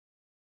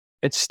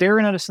it's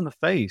staring at us in the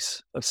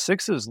face. A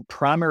 6's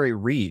primary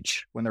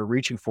reach when they're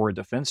reaching for a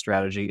defense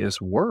strategy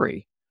is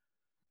worry.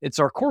 It's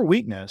our core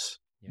weakness,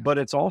 but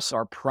it's also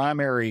our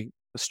primary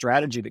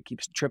strategy that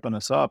keeps tripping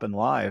us up in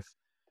life.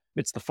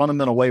 It's the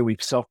fundamental way we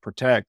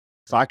self-protect.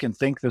 If I can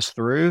think this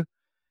through,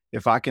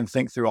 if I can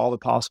think through all the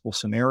possible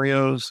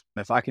scenarios,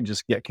 if I can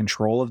just get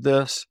control of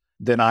this,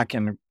 then I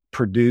can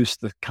produce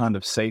the kind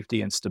of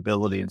safety and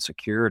stability and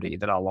security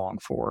that I long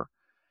for.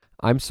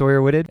 I'm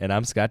Sawyer Whitted. And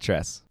I'm Scott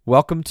Tress.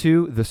 Welcome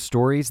to The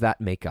Stories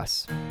That Make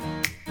Us.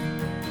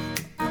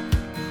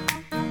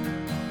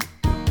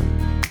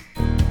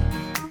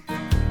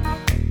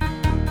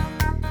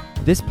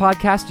 This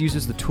podcast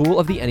uses the tool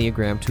of the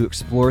Enneagram to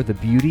explore the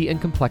beauty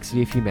and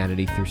complexity of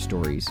humanity through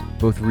stories,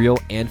 both real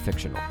and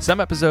fictional. Some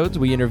episodes,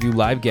 we interview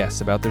live guests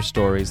about their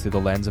stories through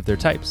the lens of their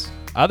types.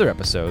 Other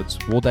episodes,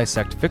 we'll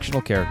dissect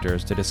fictional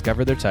characters to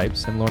discover their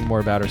types and learn more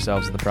about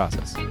ourselves in the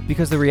process.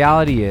 Because the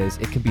reality is,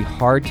 it can be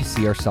hard to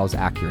see ourselves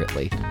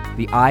accurately.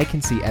 The eye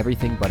can see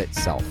everything but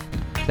itself.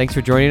 Thanks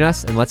for joining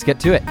us, and let's get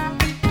to it.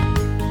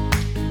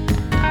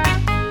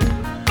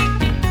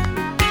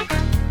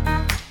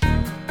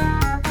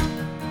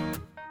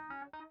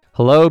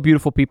 Hello,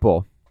 beautiful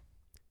people.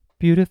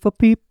 Beautiful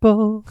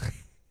people.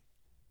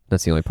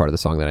 That's the only part of the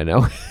song that I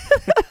know.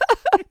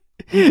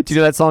 Do you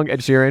know that song, Ed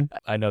Sheeran?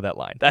 I know that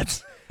line.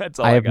 That's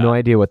all I have got. no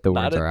idea what the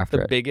words are after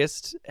the it.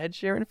 biggest Ed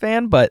Sheeran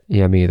fan, but...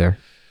 Yeah, me either.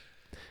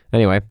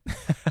 Anyway.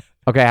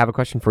 Okay, I have a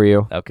question for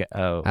you. Okay.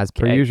 Oh, As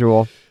per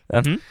usual.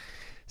 Mm-hmm.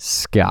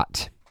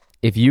 Scott,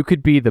 if you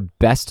could be the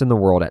best in the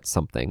world at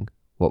something,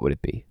 what would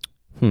it be?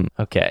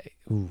 Okay.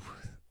 Ooh.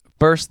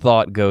 First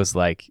thought goes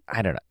like,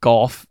 I don't know,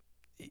 golf.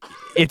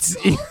 It's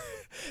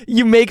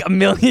you make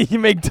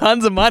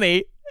tons of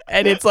money,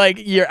 and it's like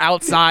you're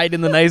outside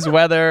in the nice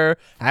weather,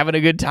 having a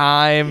good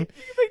time.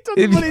 You make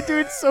tons of money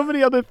doing so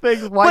many other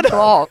things. Why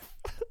golf?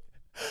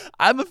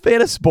 I'm a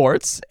fan of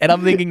sports, and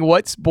I'm thinking,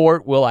 what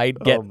sport will I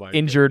get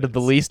injured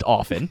the least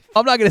often?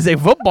 I'm not going to say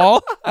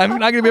football. I'm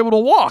not going to be able to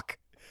walk.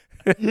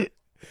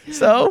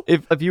 So,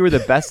 if you were the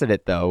best at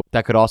it, though,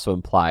 that could also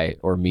imply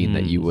or mean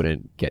that you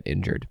wouldn't get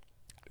injured.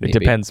 Maybe. It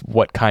depends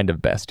what kind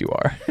of best you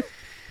are.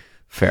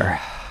 Fair.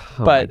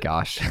 Oh but my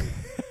gosh.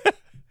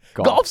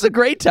 Golf's a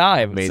great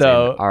time. Amazing.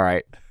 So, all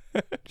right.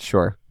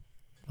 Sure.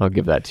 I'll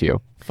give that to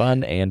you.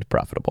 Fun and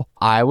profitable.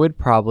 I would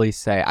probably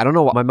say, I don't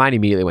know, my mind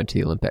immediately went to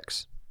the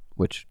Olympics,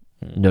 which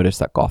notice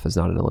that golf is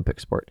not an Olympic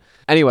sport.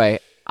 Anyway,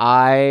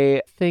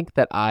 I think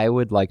that I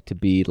would like to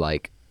be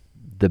like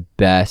the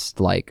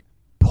best like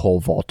pole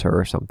vaulter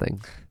or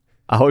something.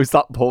 I always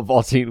thought pole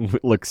vaulting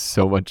looks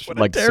so much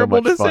like so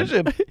much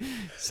decision. Fun.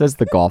 Says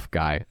the golf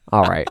guy.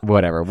 All right,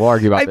 whatever. We'll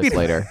argue about this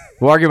later.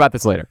 We'll argue about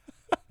this later.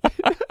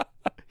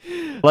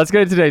 Let's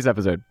get into today's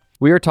episode.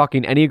 We are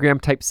talking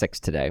Enneagram Type 6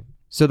 today.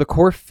 So the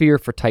core fear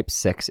for Type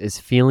 6 is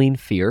feeling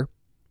fear,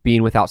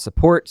 being without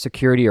support,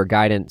 security, or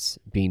guidance,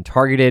 being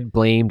targeted,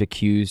 blamed,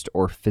 accused,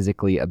 or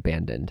physically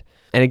abandoned.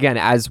 And again,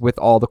 as with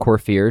all the core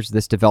fears,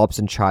 this develops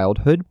in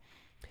childhood.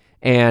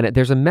 And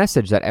there's a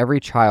message that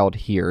every child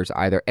hears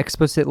either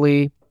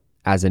explicitly,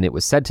 as in it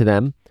was said to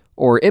them,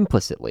 or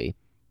implicitly,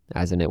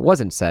 as in it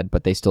wasn't said,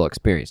 but they still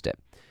experienced it.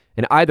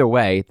 And either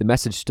way, the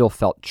message still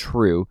felt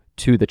true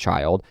to the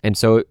child, and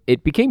so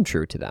it became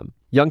true to them.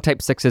 Young Type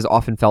 6s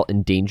often felt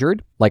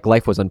endangered, like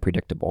life was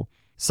unpredictable.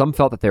 Some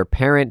felt that their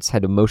parents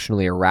had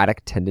emotionally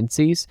erratic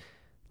tendencies,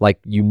 like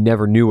you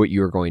never knew what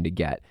you were going to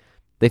get.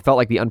 They felt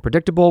like the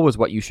unpredictable was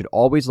what you should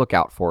always look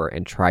out for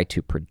and try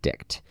to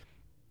predict.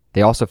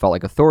 They also felt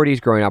like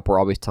authorities growing up were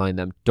always telling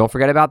them, don't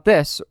forget about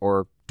this,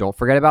 or don't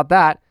forget about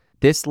that.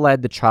 This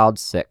led the child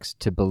 6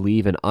 to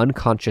believe an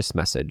unconscious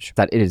message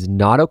that it is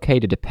not okay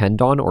to depend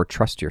on or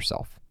trust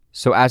yourself.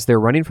 So as they're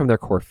running from their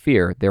core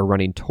fear, they're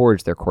running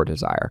towards their core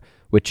desire,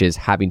 which is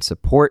having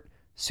support,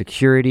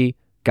 security,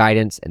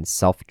 guidance, and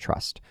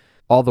self-trust.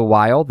 All the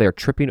while, they're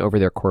tripping over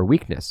their core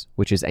weakness,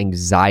 which is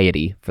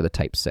anxiety for the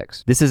Type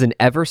 6. This is an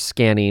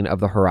ever-scanning of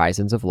the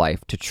horizons of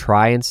life to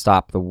try and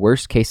stop the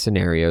worst-case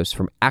scenarios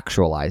from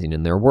actualizing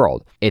in their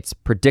world. It's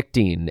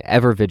predicting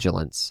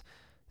ever-vigilance.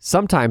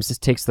 Sometimes this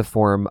takes the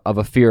form of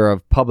a fear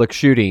of public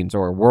shootings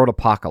or world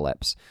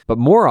apocalypse, but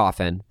more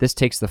often, this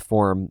takes the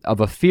form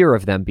of a fear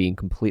of them being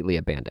completely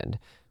abandoned,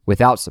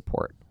 without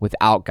support,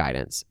 without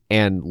guidance,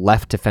 and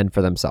left to fend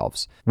for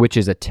themselves, which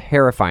is a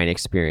terrifying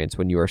experience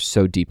when you are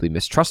so deeply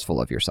mistrustful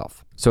of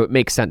yourself. So it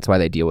makes sense why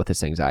they deal with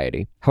this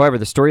anxiety. However,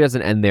 the story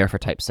doesn't end there for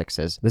Type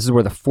 6s. This is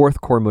where the fourth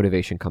core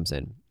motivation comes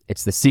in.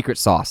 It's the secret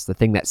sauce, the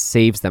thing that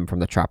saves them from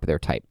the trap of their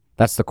type.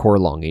 That's the core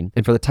longing.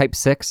 And for the Type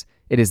 6,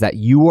 it is that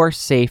you are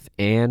safe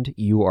and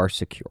you are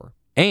secure.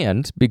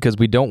 And because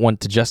we don't want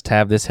to just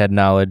have this head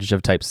knowledge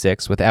of Type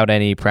 6 without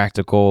any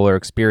practical or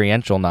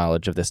experiential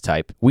knowledge of this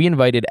type, we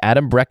invited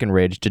Adam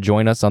Breckenridge to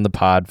join us on the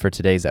pod for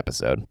today's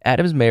episode.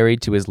 Adam's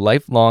married to his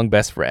lifelong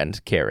best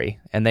friend, Carrie,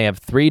 and they have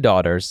 3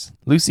 daughters,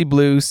 Lucy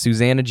Blue,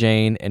 Susanna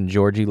Jane, and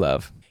Georgie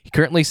Love. He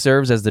currently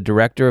serves as the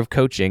director of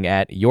coaching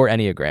at Your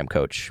Enneagram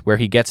Coach, where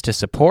he gets to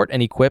support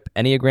and equip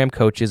Enneagram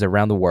coaches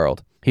around the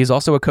world. He's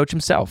also a coach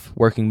himself,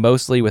 working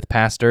mostly with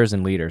pastors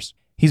and leaders.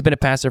 He's been a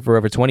pastor for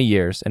over 20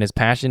 years, and his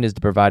passion is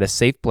to provide a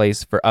safe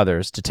place for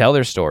others to tell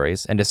their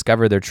stories and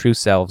discover their true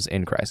selves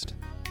in Christ.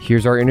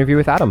 Here's our interview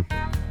with Adam.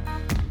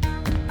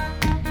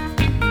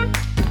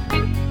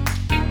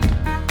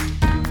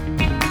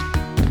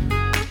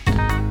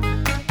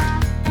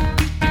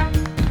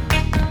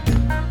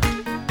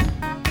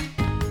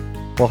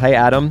 Well, hey,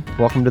 Adam,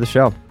 welcome to the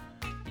show.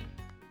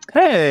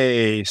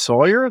 Hey,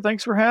 Sawyer,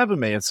 thanks for having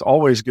me. It's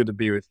always good to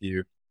be with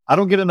you. I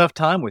don't get enough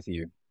time with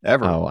you,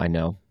 ever. Oh, I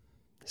know.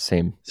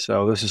 Same.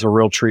 So this is a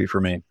real treat for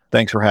me.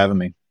 Thanks for having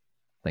me.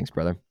 Thanks,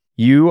 brother.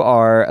 You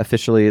are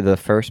officially the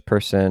first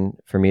person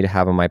for me to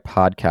have on my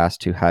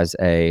podcast who has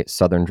a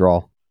Southern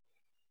drawl.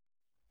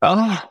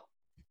 Oh,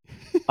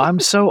 I'm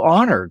so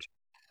honored.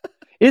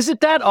 Is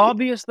it that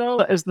obvious,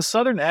 though? Is the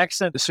Southern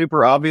accent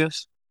super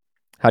obvious?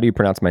 How do you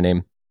pronounce my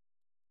name?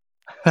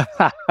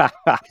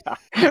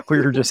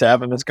 We were just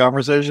having this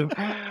conversation.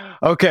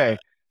 Okay,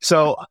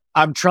 so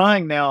I'm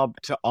trying now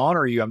to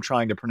honor you. I'm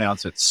trying to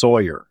pronounce it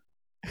Sawyer.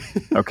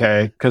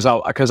 Okay, because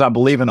I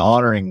believe in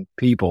honoring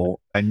people,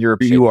 and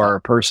you are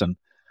a person.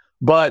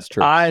 But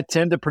I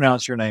tend to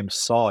pronounce your name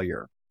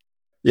Sawyer.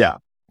 Yeah,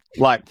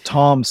 like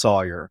Tom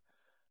Sawyer,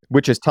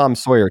 which is Tom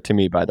Sawyer to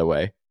me, by the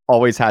way.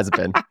 Always has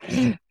been.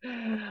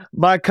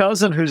 My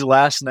cousin, whose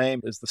last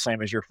name is the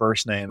same as your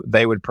first name,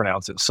 they would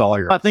pronounce it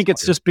Sawyer. I think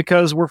it's just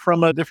because we're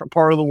from a different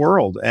part of the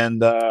world,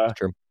 and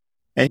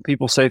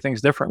people say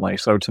things differently.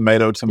 So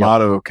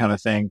tomato kind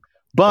of thing.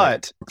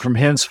 But from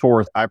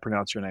henceforth, I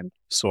pronounce your name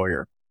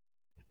Sawyer.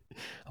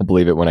 I'll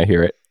believe it when I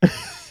hear it.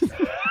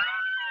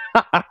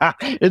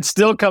 It's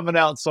still coming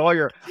out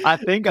Sawyer. I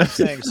think I'm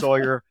saying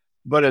Sawyer,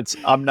 but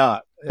I'm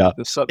not. Yeah.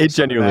 It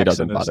genuinely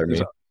doesn't bother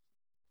me.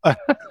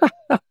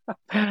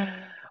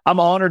 I'm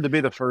honored to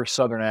be the first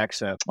Southern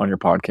accent on your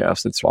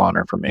podcast. It's an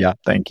honor for me. Yeah.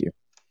 Thank you.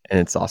 And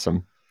it's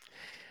awesome.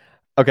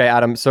 Okay,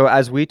 Adam. So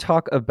as we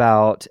talk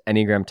about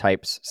Enneagram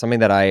types, something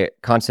that I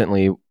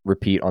constantly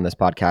repeat on this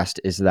podcast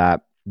is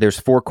that there's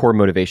 4 core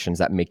motivations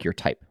that make your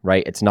type,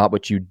 right? It's not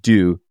what you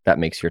do that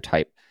makes your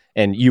type.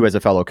 And you as a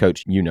fellow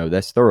coach, you know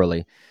this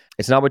thoroughly.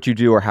 It's not what you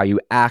do or how you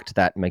act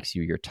that makes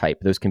you your type.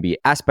 Those can be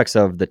aspects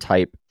of the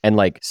type and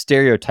like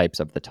stereotypes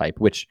of the type,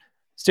 which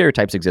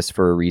stereotypes exist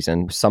for a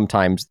reason.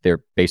 Sometimes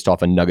they're based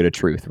off a nugget of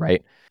truth,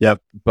 right?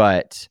 Yep.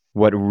 But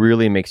what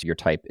really makes your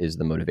type is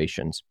the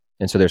motivations.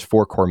 And so there's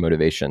 4 core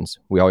motivations.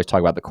 We always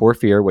talk about the core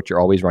fear, which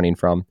you're always running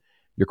from,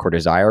 your core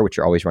desire, which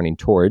you're always running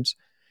towards,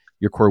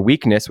 your core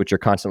weakness, which you're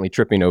constantly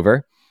tripping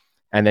over,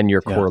 and then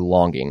your core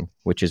longing,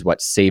 which is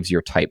what saves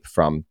your type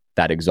from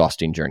that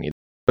exhausting journey.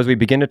 As we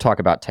begin to talk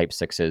about type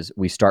 6s,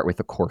 we start with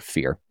the core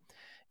fear.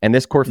 And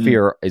this core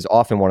fear is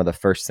often one of the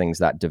first things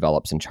that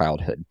develops in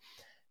childhood.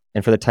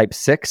 And for the type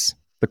 6,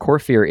 the core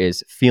fear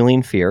is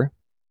feeling fear,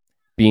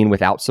 being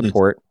without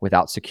support,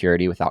 without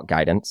security, without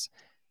guidance,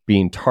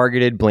 being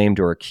targeted, blamed,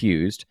 or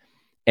accused.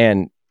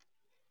 And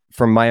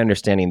from my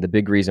understanding, the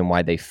big reason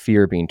why they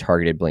fear being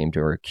targeted, blamed,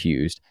 or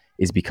accused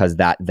is because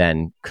that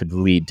then could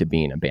lead to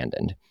being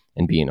abandoned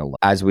and being alone.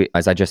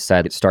 As I just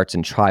said, it starts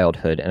in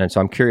childhood. And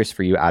so I'm curious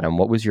for you, Adam,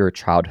 what was your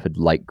childhood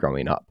like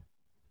growing up?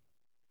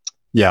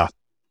 Yeah.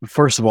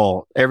 First of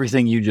all,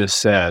 everything you just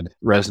said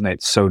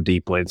resonates so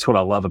deeply. It's what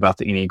I love about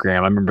the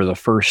Enneagram. I remember the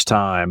first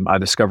time I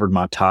discovered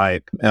my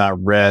type and I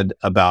read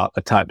about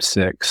a type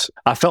 6.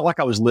 I felt like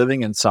I was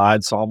living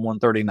inside Psalm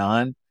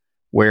 139,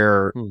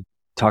 where it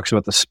talks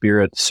about the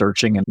Spirit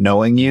searching and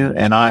knowing you.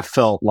 And I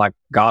felt like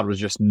God was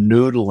just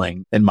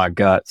noodling in my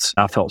guts.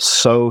 I felt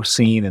so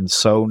seen and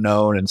so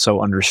known and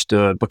so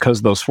understood because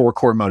of those 4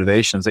 core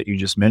motivations that you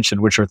just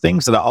mentioned, which are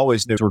things that I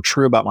always knew were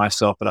true about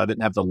myself, but I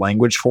didn't have the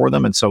language for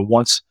them. And so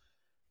once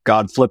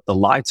God flipped the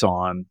lights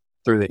on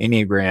through the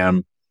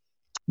Enneagram,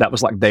 that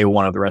was like day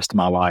one of the rest of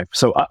my life.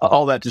 So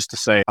all that just to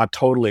say, I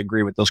totally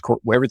agree with those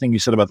everything you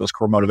said about those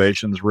core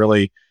motivations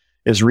really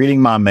is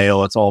reading my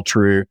mail. It's all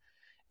true.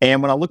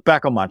 And when I look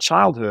back on my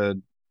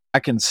childhood,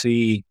 I can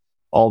see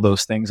all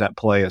those things at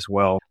play as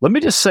well. Let me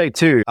just say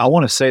too, I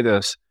want to say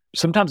this.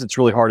 Sometimes it's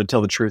really hard to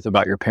tell the truth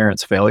about your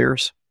parents'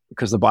 failures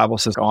because the Bible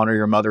says honor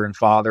your mother and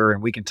father.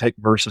 And we can take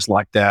verses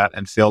like that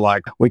and feel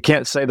like we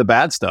can't say the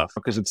bad stuff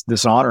because it's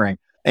dishonoring.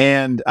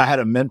 And I had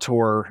a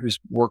mentor who's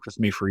worked with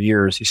me for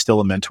years. He's still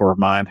a mentor of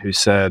mine who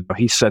said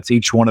he sets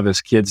each one of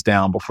his kids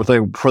down before they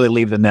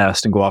leave the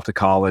nest and go off to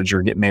college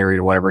or get married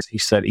or whatever. He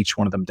set each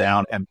one of them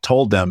down and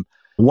told them,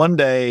 one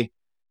day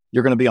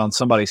you're going to be on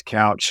somebody's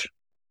couch,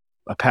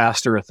 a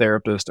pastor, a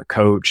therapist, a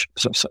coach,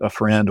 a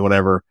friend,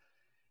 whatever,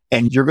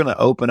 and you're going to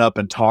open up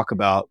and talk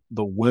about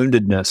the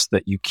woundedness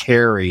that you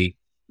carry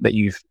that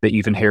you've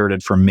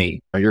inherited from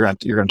me. You're going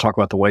to talk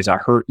about the ways I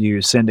hurt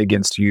you, sinned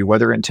against you,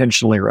 whether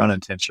intentionally or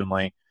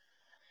unintentionally.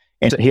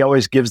 And he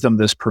always gives them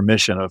this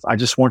permission of, I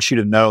just want you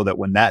to know that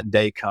when that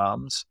day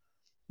comes,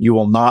 you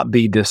will not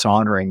be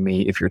dishonoring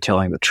me if you're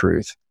telling the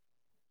truth.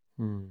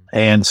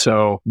 And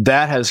so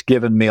that has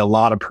given me a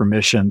lot of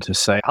permission to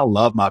say, I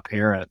love my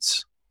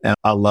parents and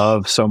I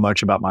love so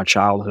much about my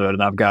childhood,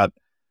 and I've got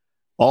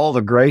all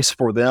the grace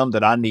for them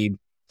that I need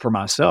for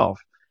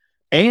myself.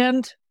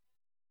 And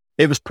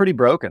it was pretty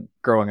broken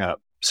growing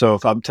up. So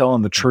if I'm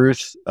telling the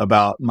truth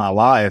about my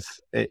life,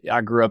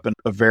 I grew up in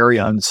a very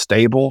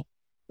unstable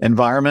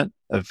environment,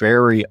 a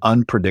very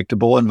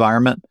unpredictable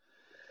environment,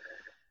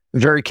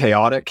 very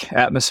chaotic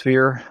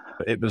atmosphere.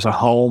 It was a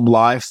home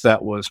life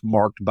that was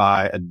marked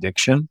by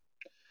addiction.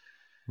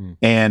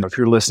 And if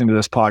you're listening to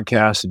this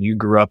podcast and you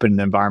grew up in an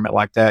environment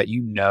like that,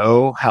 you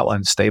know how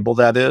unstable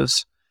that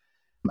is.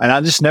 And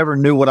I just never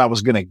knew what I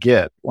was going to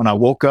get. When I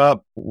woke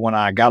up, when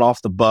I got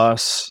off the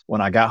bus,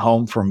 when I got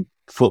home from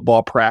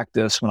football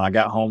practice, when I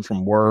got home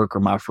from work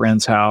or my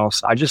friend's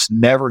house, I just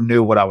never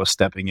knew what I was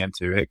stepping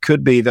into. It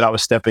could be that I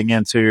was stepping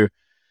into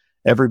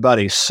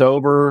everybody's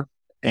sober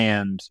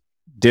and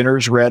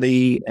dinner's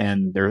ready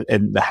and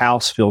the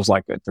house feels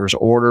like there's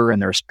order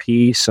and there's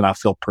peace and I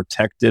feel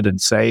protected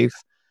and safe.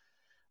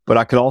 But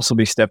I could also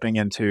be stepping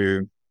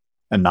into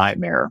a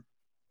nightmare.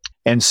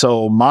 And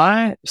so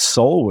my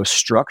soul was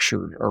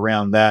structured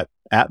around that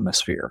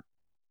atmosphere.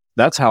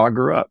 That's how I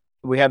grew up.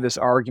 We have this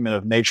argument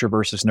of nature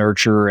versus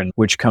nurture and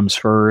which comes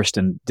first.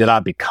 And did I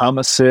become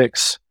a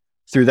 6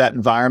 through that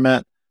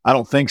environment? I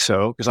don't think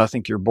so, because I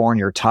think you're born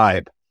your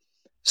type.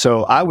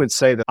 So I would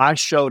say that I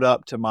showed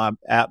up to my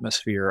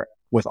atmosphere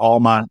with all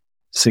my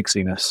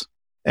 6-iness.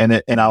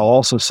 And I'll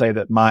also say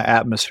that my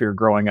atmosphere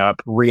growing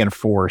up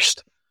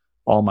reinforced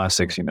all my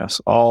 6-iness.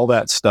 All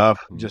that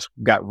stuff just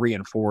got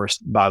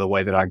reinforced by the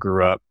way that I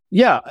grew up.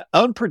 Yeah,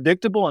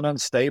 unpredictable and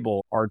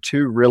unstable are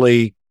two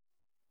really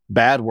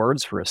bad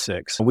words for a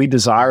 6. We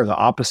desire the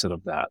opposite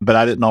of that, but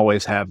I didn't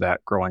always have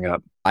that growing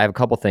up. I have a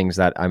couple things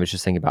that I was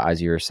just thinking about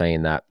as you were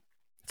saying that.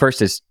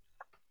 First is,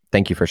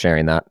 thank you for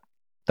sharing that.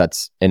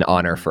 That's an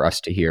honor for us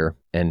to hear,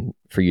 and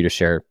for you to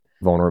share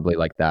vulnerably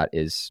like that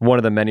is one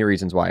of the many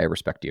reasons why I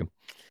respect you.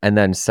 And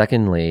then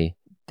secondly,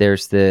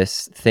 there's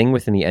this thing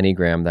within the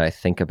Enneagram that I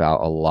think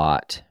about a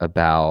lot,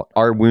 about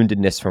our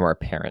woundedness from our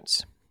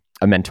parents.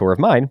 A mentor of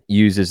mine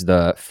uses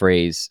the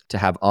phrase to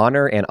have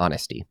honor and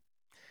honesty.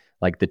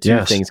 Like the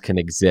two things can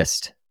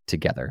exist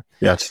together.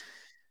 Yes.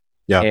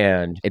 Yeah.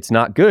 And it's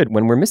not good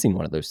when we're missing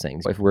one of those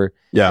things.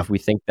 If we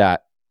think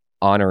that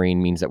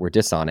honoring means that we're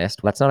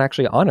dishonest, that's not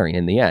actually honoring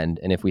in the end.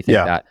 And if we think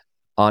that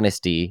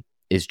honesty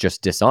is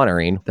just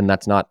dishonoring, then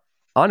that's not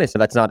honest.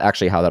 That's not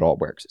actually how that all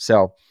works.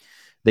 So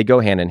they go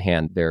hand in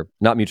hand. They're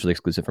not mutually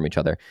exclusive from each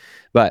other.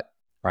 But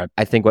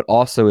I think what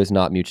also is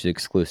not mutually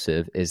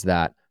exclusive is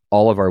that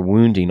all of our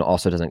wounding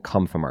also doesn't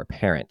come from our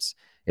parents.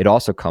 It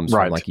also comes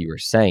from, like you were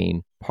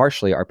saying,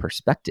 partially our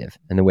perspective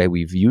and the way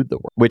we viewed the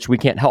world, which we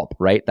can't help,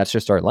 right? That's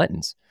just our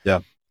lens. Yeah.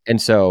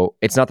 And so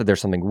it's not that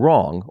there's something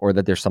wrong or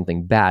that there's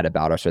something bad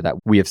about us or that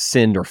we have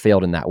sinned or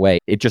failed in that way.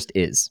 It just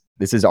is.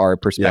 This is our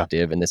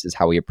perspective and this is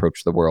how we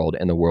approach the world,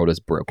 and the world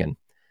is broken.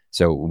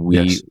 So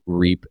we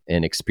reap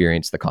and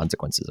experience the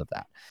consequences of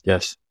that.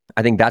 Yes.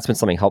 I think that's been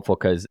something helpful,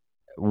 because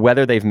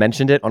whether they've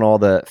mentioned it on all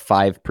the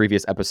 5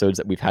 previous episodes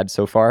that we've had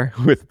so far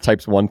with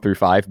types 1 through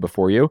 5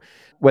 before you,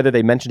 whether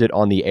they mentioned it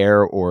on the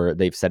air or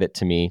they've said it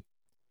to me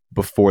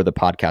before the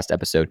podcast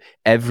episode,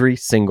 every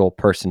single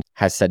person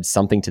has said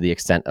something to the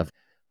extent of,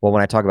 well,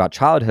 when I talk about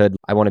childhood,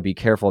 I want to be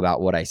careful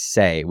about what I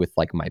say with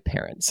like my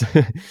parents.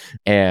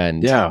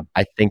 And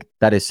I think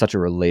that is such a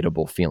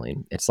relatable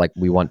feeling. It's like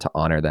we want to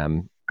honor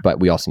them, but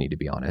we also need to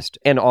be honest.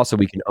 And also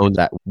we can own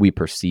that we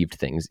perceived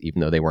things, even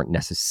though they weren't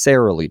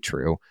necessarily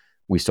true.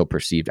 We still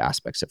perceived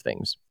aspects of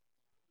things.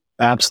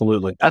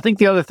 Absolutely. I think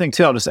the other thing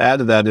too, I'll just add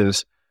to that,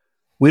 is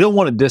we don't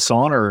want to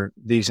dishonor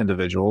these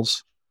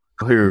individuals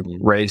who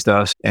raised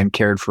us and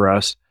cared for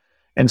us.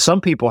 And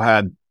some people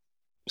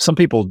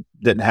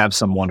didn't have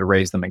someone to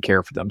raise them and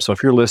care for them. So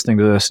if you're listening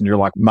to this and you're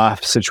like, my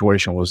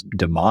situation was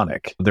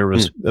demonic, there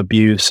was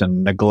abuse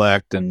and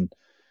neglect, and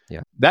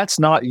that's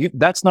not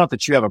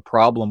that you have a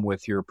problem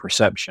with your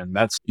perception.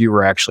 That's you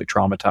were actually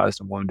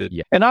traumatized and wounded.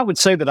 Yeah. And I would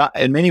say that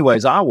in many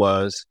ways I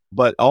was,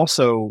 but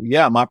also,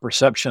 my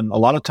perception, a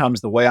lot of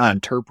times the way I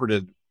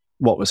interpreted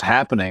what was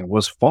happening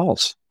was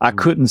false. I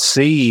couldn't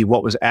see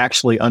what was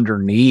actually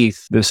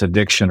underneath this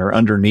addiction or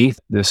underneath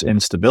this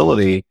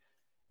instability.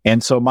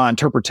 And so my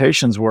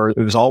interpretations were, it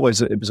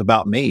was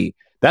about me.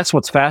 That's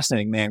what's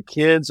fascinating, man.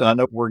 Kids, and I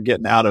know we're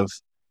getting out of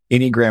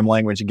Enneagram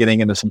language and getting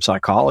into some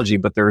psychology,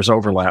 but there's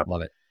overlap.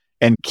 Love it.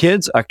 And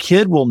a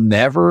kid will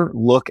never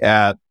look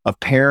at a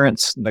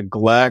parent's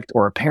neglect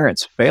or a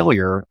parent's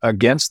failure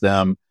against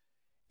them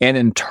and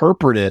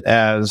interpret it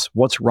as,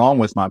 what's wrong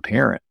with my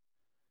parent?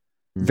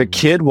 The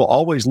kid will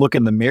always look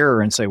in the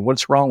mirror and say,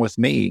 what's wrong with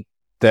me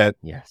that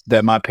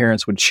my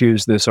parents would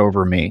choose this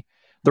over me?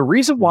 The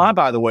reason why,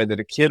 by the way, that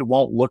a kid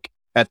won't look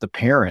at the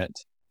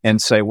parent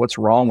and say, what's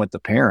wrong with the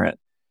parent,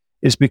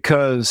 is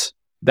because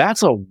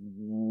that's a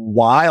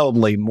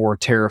wildly more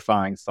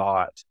terrifying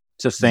thought,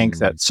 to think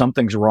that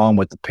something's wrong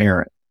with the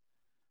parent.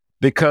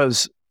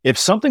 Because if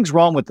something's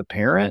wrong with the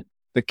parent,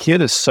 the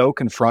kid is so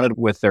confronted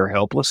with their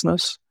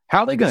helplessness.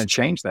 How are they going to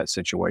change that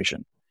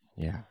situation?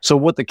 Yeah. So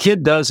what the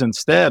kid does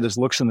instead is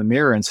looks in the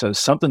mirror and says,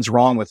 something's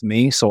wrong with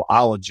me, so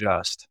I'll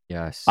adjust.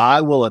 Yes. I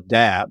will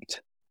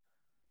adapt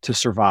to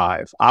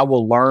survive. I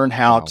will learn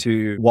how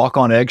to walk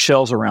on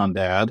eggshells around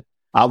dad.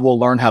 I will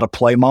learn how to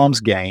play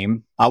mom's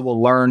game. I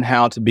will learn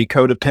how to be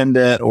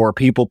codependent or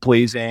people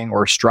pleasing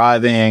or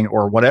striving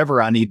or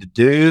whatever I need to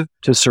do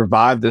to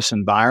survive this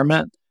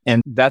environment.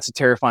 And that's a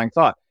terrifying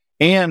thought.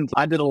 And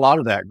I did a lot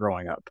of that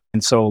growing up.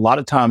 And so a lot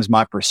of times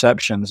my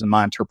perceptions and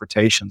my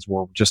interpretations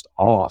were just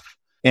off.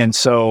 And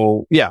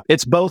so, yeah,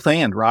 it's both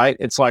and, right?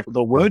 It's like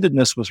the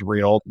woundedness was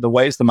real. The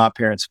ways that my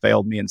parents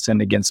failed me and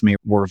sinned against me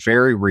were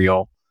very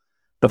real.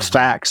 The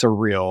facts are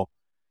real.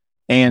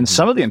 And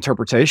some of the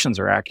interpretations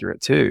are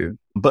accurate too,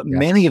 but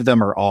many of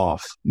them are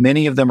off.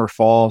 Many of them are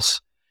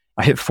false.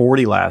 I hit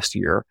 40 last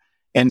year,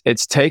 and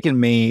it's taken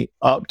me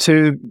up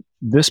to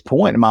this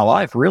point in my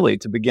life really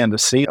to begin to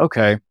see,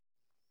 okay,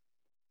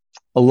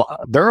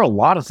 there are a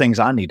lot of things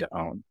I need to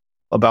own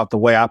about the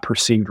way I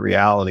perceived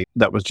reality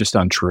that was just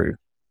untrue.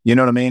 You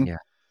know what I mean? Yeah.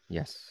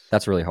 Yes.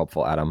 That's really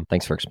helpful, Adam.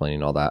 Thanks for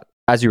explaining all that.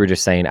 As you were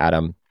just saying,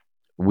 Adam,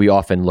 we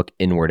often look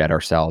inward at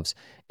ourselves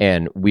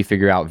and we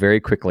figure out very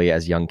quickly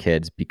as young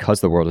kids,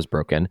 because the world is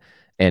broken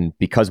and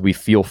because we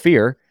feel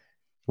fear,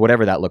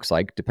 whatever that looks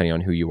like, depending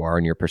on who you are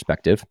and your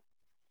perspective,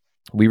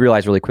 we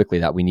realize really quickly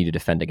that we need to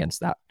defend against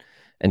that.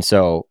 And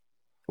so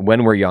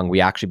when we're young,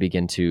 we actually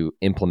begin to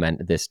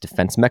implement this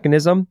defense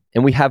mechanism,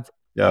 and we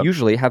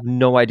usually have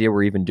no idea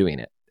we're even doing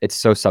it. It's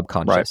so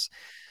subconscious. Right.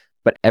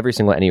 But every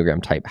single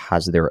Enneagram type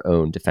has their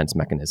own defense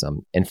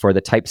mechanism. And for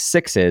the type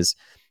 6s,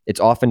 it's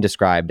often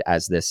described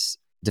as this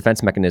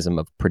defense mechanism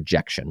of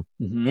projection.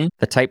 Mm-hmm.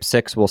 The type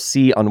 6 will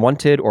see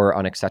unwanted or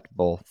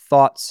unacceptable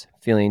thoughts,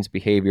 feelings,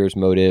 behaviors,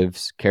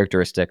 motives,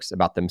 characteristics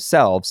about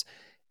themselves,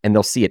 and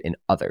they'll see it in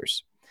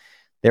others.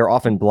 They're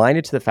often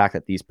blinded to the fact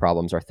that these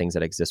problems are things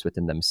that exist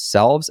within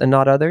themselves and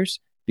not others,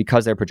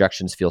 because their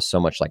projections feel so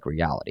much like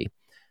reality.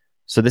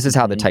 So this is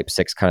how the type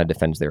 6 kind of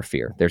defends their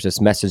fear. There's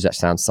this message that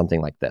sounds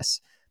something like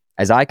this.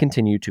 As I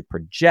continue to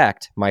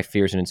project my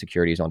fears and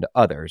insecurities onto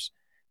others,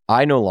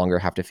 I no longer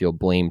have to feel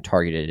blamed,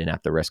 targeted, and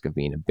at the risk of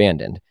being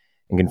abandoned,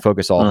 and can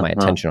focus all of my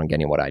attention on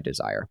getting what I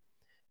desire.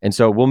 And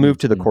so we'll move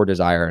to the core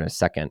desire in a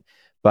second,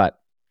 but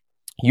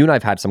you and I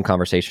have had some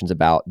conversations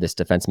about this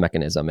defense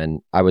mechanism,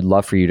 and I would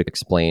love for you to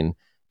explain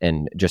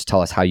and just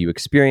tell us how you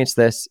experience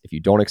this. If you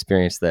don't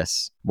experience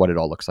this, what it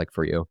all looks like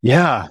for you.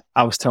 Yeah,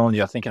 I was telling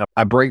you, I think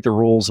I break the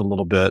rules a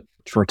little bit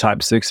for type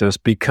 6s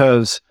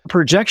because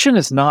projection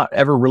has not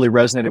ever really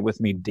resonated with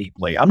me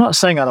deeply. I'm not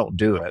saying I don't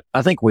do it.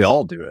 I think we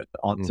all do it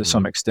to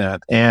some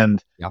extent.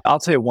 And I'll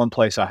tell you one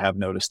place I have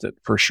noticed it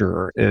for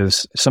sure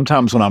is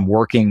sometimes when I'm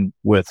working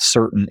with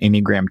certain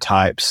Enneagram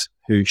types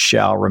who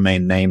shall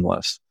remain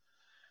nameless,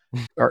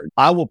 or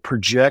I will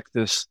project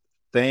this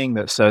thing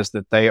that says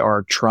that they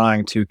are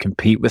trying to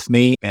compete with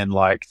me and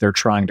like they're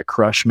trying to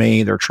crush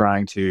me, they're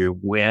trying to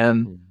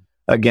win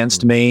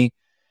against me.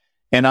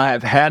 And I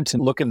have had to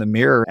look in the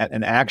mirror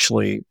and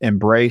actually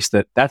embrace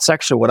that that's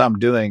actually what I'm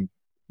doing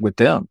with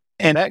them.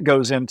 And that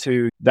goes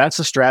into, that's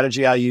a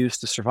strategy I used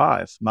to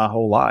survive my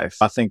whole life.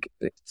 I think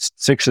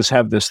 6s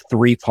have this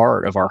 3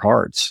 part of our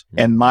hearts.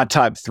 And my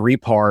type 3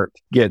 part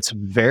gets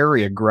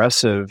very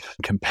aggressive,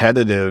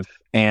 competitive,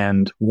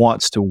 and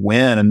wants to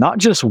win, and not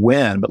just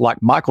win, but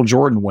like Michael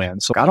Jordan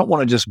wins. So I don't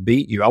want to just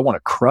beat you. I want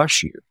to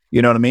crush you.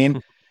 You know what I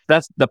mean?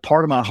 That's the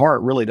part of my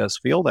heart really does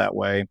feel that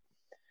way.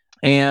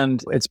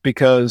 And it's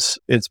because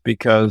it's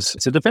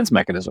a defense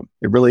mechanism.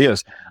 It really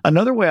is.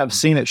 Another way I've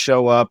seen it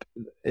show up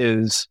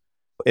is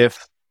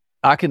if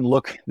I can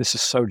look, this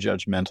is so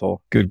judgmental.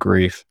 Good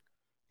grief.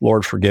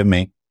 Lord, forgive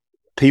me.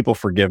 People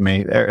forgive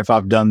me if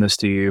I've done this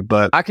to you,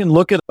 but I can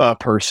look at a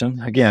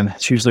person, again,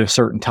 it's usually a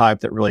certain type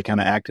that really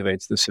kind of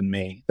activates this in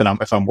me,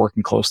 if I'm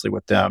working closely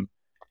with them,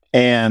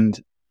 and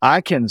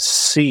I can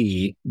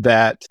see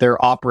that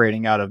they're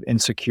operating out of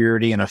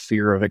insecurity and a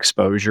fear of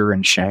exposure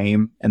and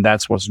shame, and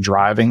that's what's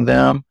driving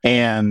them.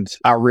 And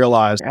I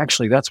realize,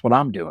 actually, that's what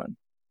I'm doing.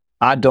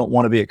 I don't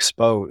want to be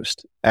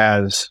exposed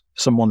as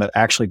someone that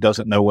actually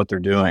doesn't know what they're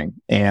doing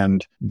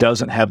and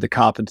doesn't have the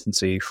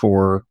competency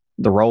for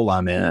the role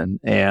I'm in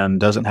and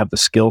doesn't have the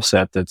skill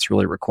set that's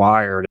really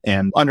required.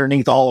 And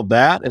underneath all of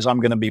that is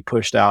I'm going to be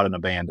pushed out and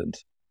abandoned.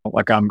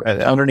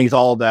 Underneath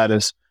all of that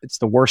is, it's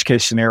the worst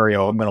case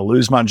scenario. I'm going to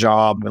lose my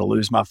job. I'm going to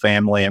lose my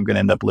family. I'm going to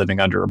end up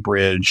living under a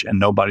bridge and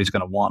nobody's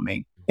going to want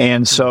me.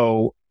 And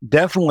so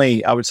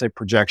definitely I would say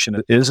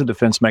projection is a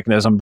defense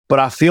mechanism, but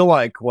I feel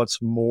like what's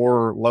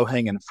more low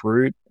hanging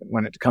fruit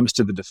when it comes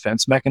to the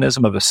defense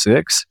mechanism of a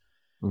 6,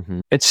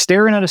 it's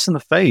staring at us in the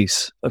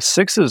face. A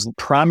 6's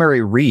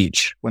primary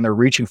reach when they're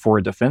reaching for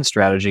a defense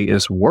strategy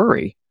is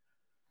worry.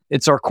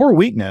 It's our core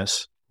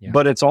weakness,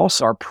 but it's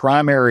also our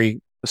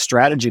primary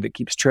strategy that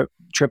keeps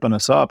tripping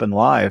us up in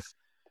life.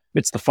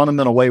 It's the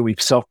fundamental way we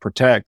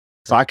self-protect.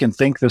 If I can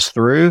think this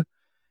through,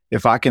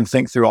 if I can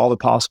think through all the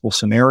possible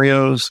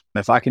scenarios,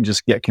 if I can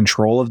just get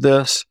control of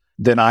this,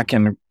 then I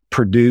can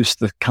produce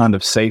the kind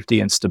of safety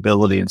and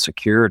stability and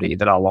security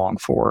that I long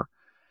for.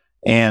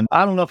 And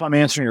I don't know if I'm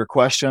answering your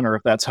question or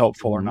if that's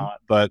helpful or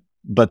not, but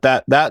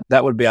that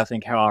would be, I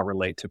think, how I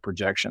relate to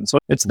projection. So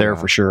it's there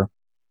for sure.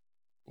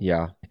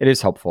 Yeah, it is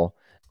helpful.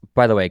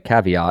 By the way,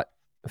 caveat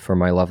for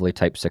my lovely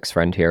type 6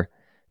 friend here,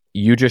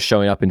 you just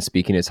showing up and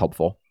speaking is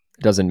helpful.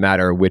 doesn't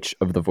matter which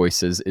of the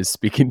voices is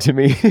speaking to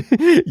me.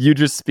 You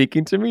just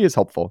speaking to me is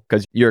helpful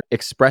because you're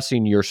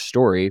expressing your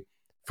story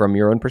from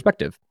your own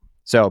perspective.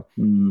 So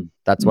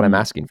that's what I'm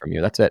asking from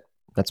you. That's it.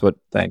 That's what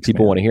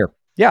people want to hear.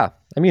 Yeah,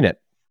 I mean it.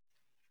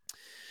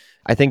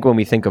 I think when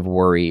we think of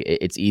worry,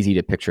 it's easy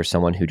to picture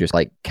someone who just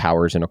like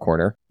cowers in a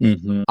corner.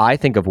 I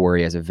think of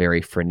worry as a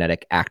very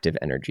frenetic, active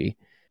energy.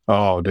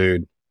 Oh,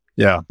 dude.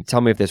 Yeah.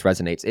 Tell me if this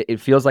resonates. It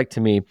feels like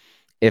to me,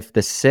 if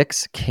a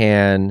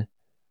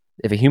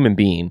human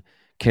being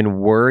can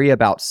worry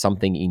about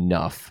something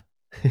enough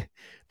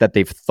that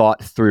they've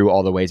thought through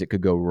all the ways it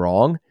could go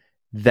wrong,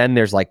 then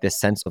there's like this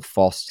sense of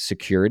false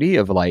security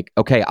of like,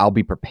 okay, I'll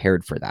be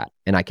prepared for that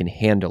and I can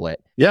handle it.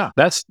 Yeah,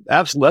 that's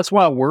absolutely. That's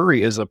why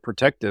worry is a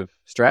protective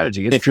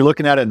strategy. If you're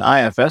looking at it in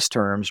IFS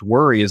terms,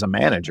 worry is a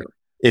manager.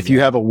 If you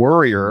have a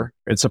worrier,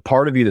 it's a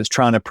part of you that's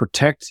trying to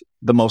protect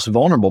the most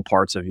vulnerable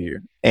parts of you.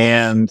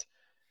 And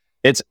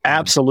it's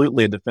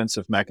absolutely a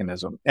defensive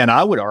mechanism. And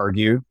I would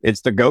argue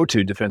it's the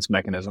go-to defense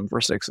mechanism for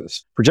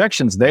sixes.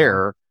 Projection's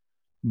there,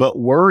 but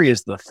worry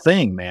is the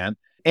thing, man.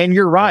 And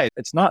you're right.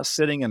 It's not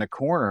sitting in a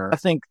corner. I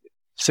think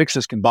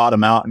sixes can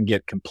bottom out and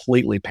get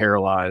completely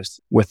paralyzed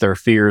with their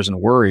fears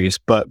and worries.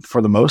 But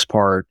for the most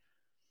part,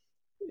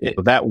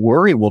 that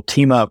worry will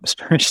team up,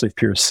 especially if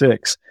you're a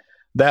six,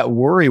 that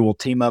worry will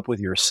team up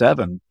with your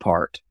seven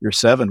part, your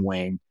seven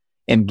wing,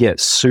 and get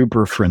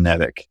super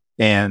frenetic.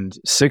 And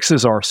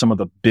sixes are some of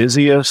the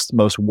busiest,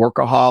 most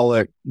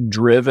workaholic,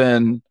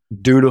 driven,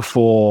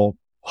 dutiful,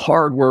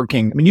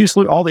 hardworking. I mean, you just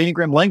look all the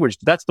Enneagram language.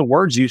 That's the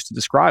words used to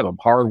describe them.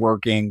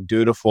 Hardworking,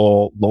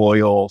 dutiful,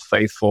 loyal,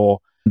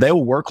 faithful. They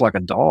will work like a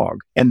dog.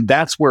 And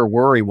that's where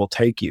worry will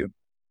take you.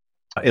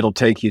 It'll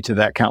take you to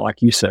that kind of,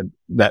 like you said,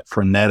 that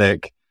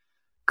frenetic,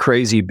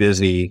 crazy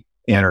busy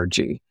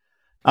energy.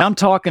 I'm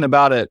talking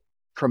about it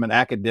from an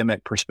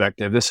academic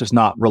perspective. This is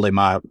not really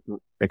my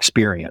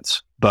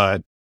experience,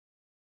 but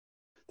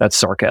that's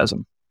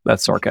sarcasm.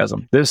 That's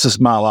sarcasm. This is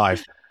my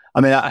life.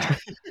 I mean,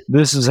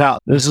 this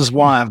is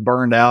why I've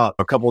burned out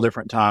a couple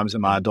different times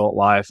in my adult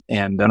life,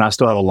 and I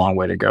still have a long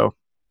way to go.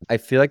 I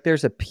feel like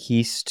there's a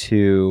piece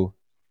to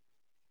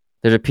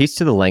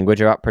the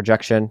language about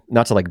projection,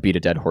 not to like beat a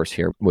dead horse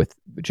here with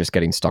just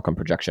getting stuck on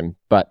projection,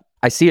 but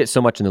I see it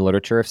so much in the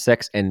literature of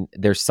six, and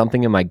there's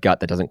something in my gut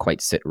that doesn't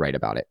quite sit right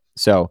about it.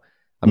 So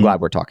I'm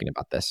glad we're talking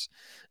about this.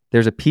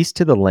 There's a piece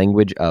to the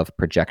language of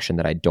projection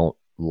that I don't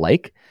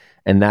like.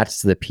 And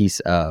that's the piece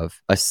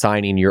of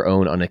assigning your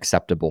own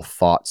unacceptable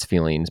thoughts,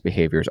 feelings,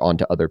 behaviors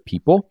onto other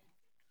people.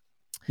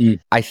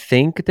 I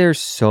think there's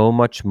so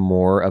much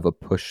more of a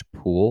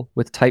push-pull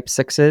with type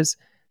sixes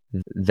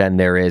than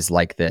there is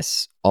like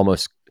this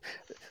almost,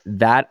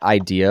 that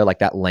idea, like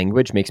that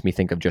language makes me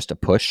think of just a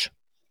push,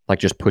 like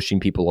just pushing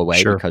people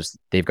away because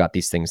they've got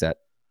these things that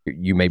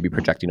you may be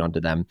projecting onto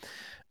them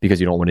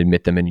because you don't want to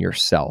admit them in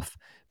yourself.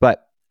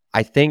 But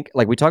I think,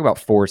 like we talk about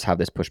fours have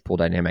this push-pull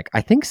dynamic.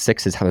 I think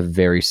sixes have a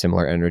very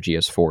similar energy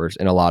as fours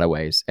in a lot of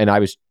ways. And I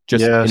was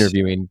just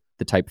interviewing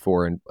the type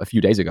 4 a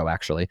few days ago,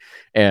 actually.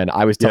 And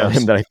I was telling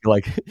him that I feel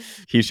like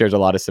he shares a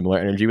lot of similar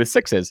energy with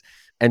sixes.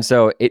 And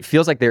so it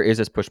feels like there is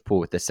this push-pull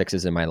with the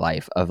sixes in my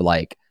life of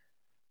like,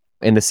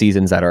 in the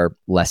seasons that are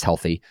less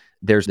healthy,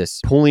 there's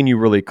this pulling you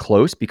really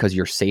close because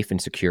you're safe and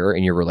secure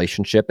in your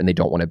relationship and they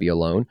don't want to be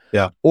alone.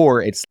 Yeah.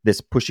 Or it's this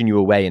pushing you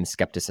away in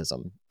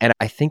skepticism. And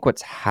I think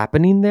what's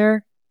happening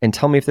there, and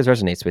tell me if this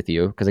resonates with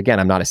you, because again,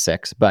 I'm not a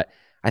six, but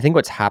I think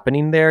what's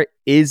happening there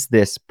is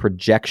this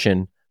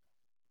projection,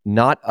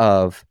 not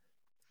of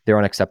their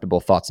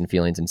unacceptable thoughts and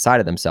feelings inside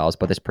of themselves,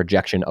 but this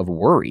projection of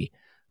worry,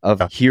 of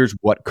here's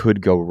what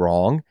could go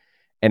wrong.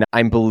 And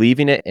I'm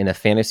believing it in a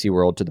fantasy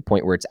world to the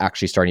point where it's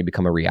actually starting to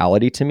become a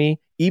reality to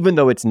me, even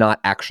though it's not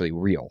actually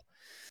real.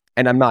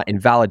 And I'm not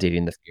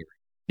invalidating the fear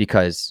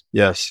because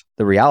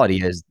the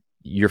reality is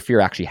your fear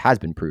actually has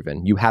been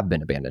proven. You have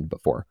been abandoned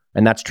before.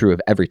 And that's true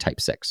of every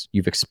type 6.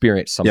 You've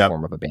experienced some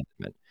form of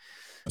abandonment.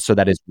 So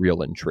that is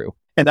real and true.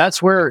 And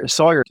that's where,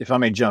 Sawyer, if I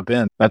may jump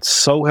in, that's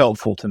so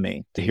helpful to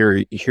me to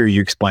hear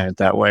you explain it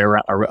that way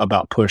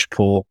about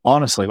push-pull.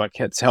 Honestly, like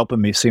it's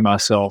helping me see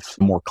myself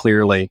more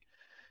clearly.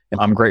 And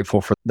I'm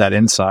grateful for that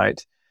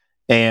insight.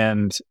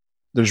 And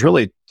there's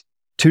really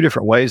two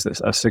different ways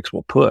that a 6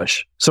 will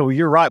push. So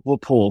you're right, we'll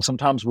pull.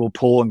 Sometimes we'll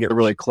pull and get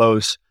really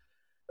close.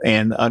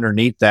 And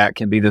underneath that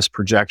can be this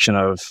projection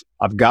of,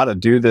 I've got to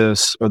do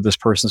this or this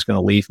person's going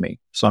to leave me.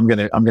 So I'm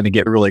going to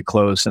get really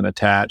close and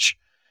attach.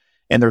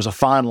 And there's a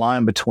fine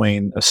line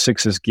between a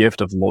 6's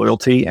gift of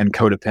loyalty and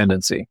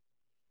codependency.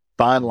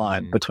 Fine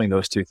line between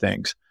those two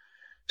things.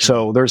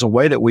 So there's a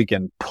way that we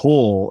can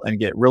pull and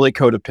get really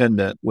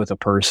codependent with a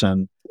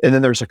person. And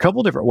then there's a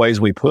couple different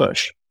ways we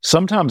push.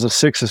 Sometimes a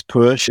 6's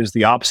push is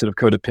the opposite of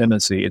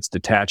codependency. It's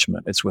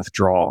detachment. It's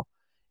withdrawal.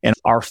 And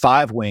our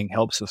 5 wing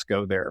helps us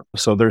go there.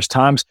 So there's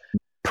times,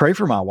 pray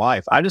for my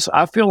wife.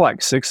 I feel like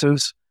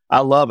 6's, I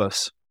love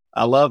us.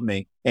 I love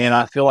me. And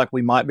I feel like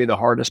we might be the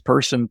hardest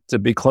person to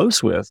be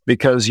close with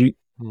because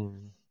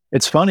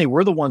It's funny.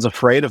 We're the ones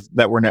afraid of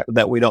that.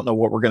 That we don't know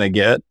what we're going to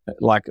get,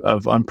 like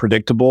of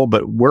unpredictable.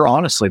 But we're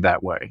honestly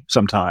that way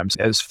sometimes.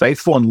 As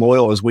faithful and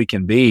loyal as we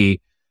can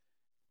be,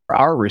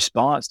 our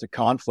response to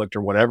conflict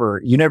or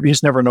whatever, you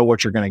just never know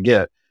what you're going to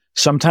get.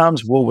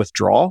 Sometimes we'll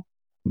withdraw.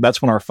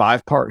 That's when our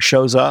 5 part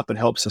shows up and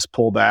helps us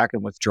pull back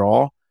and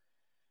withdraw.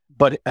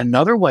 But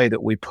another way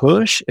that we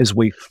push is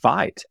we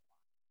fight.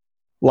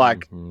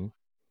 Like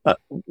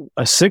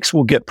a 6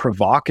 will get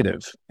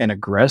provocative and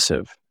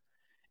aggressive.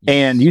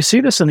 And you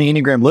see this in the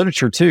Enneagram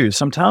literature too.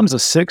 Sometimes a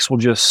 6 will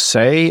just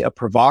say a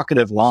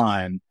provocative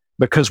line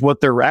because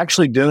what they're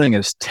actually doing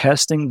is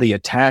testing the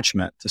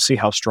attachment to see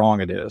how strong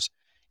it is.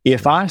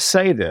 If I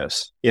say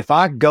this, if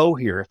I go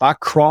here, if I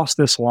cross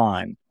this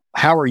line,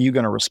 how are you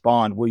going to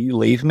respond? Will you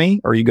leave me?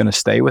 Or are you going to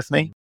stay with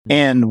me?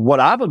 And what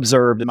I've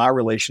observed in my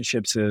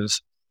relationships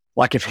is,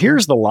 like, if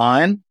here's the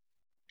line,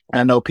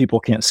 I know people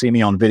can't see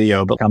me on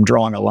video, but I'm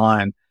drawing a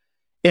line.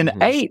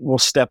 An 8 will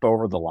step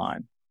over the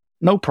line.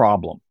 No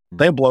problem.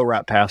 They'll blow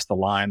right past the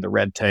line, the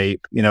red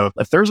tape.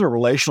 If there's a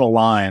relational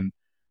line,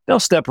 they'll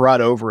step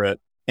right over it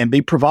and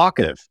be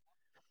provocative.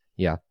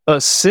 Yeah. A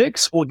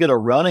 6 will get a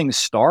running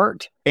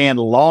start and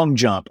long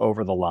jump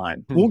over the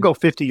line. We'll go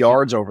 50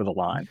 yards over the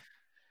line.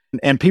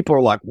 And people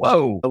are like,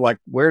 whoa, like,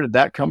 where did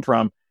that come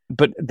from?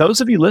 But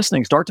those of you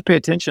listening, start to pay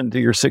attention to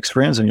your 6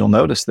 friends and you'll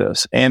notice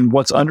this. And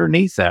what's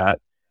underneath that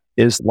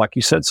is, like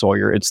you said,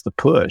 Sawyer, it's the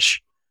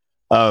push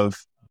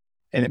of,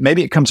 and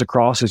maybe it comes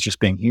across as just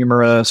being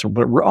humorous,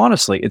 but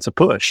honestly, it's a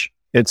push.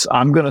 It's,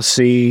 I'm going to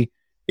see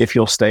if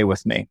you'll stay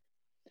with me.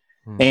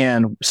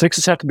 And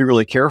 6s have to be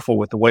really careful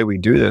with the way we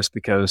do this,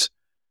 because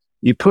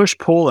you push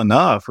pull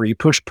enough, or you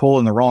push pull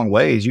in the wrong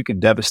ways, you can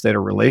devastate a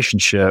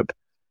relationship.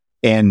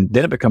 And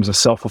then it becomes a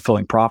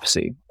self-fulfilling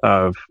prophecy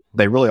of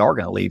they really are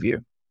going to leave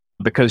you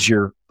because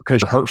you're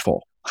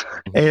hurtful.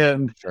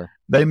 And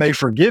they may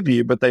forgive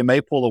you, but they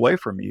may pull away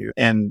from you.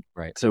 And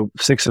so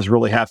 6s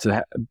really have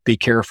to be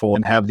careful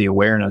and have the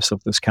awareness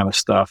of this kind of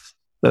stuff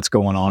that's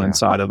going on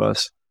inside of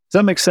us. Does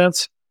that make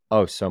sense?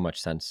 Oh, so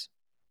much sense.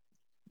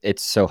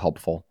 It's so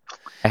helpful.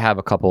 I have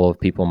a couple of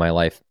people in my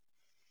life,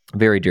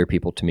 very dear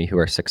people to me, who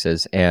are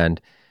 6s, and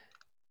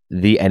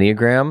the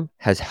Enneagram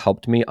has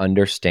helped me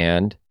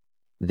understand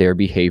their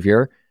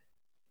behavior.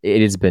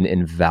 It has been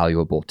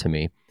invaluable to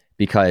me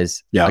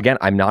because, again,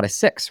 I'm not a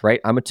 6, right?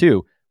 I'm a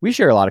 2. We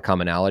share a lot of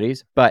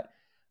commonalities, but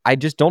I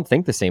just don't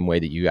think the same way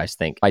that you guys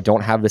think. I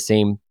don't have the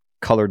same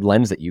colored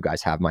lens that you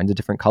guys have. Mine's a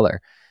different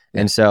color.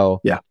 And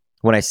so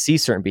when I see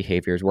certain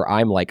behaviors where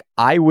I'm like,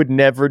 I would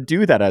never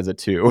do that as a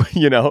 2,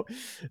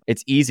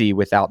 it's easy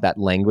without that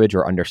language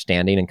or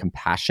understanding and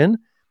compassion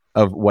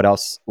of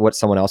what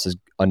someone else is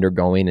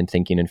undergoing and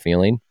thinking and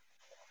feeling.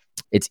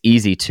 It's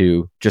easy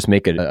to just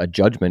make a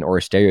judgment or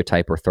a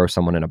stereotype or throw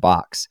someone in a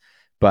box.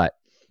 But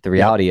the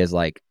reality is,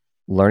 like,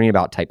 learning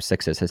about type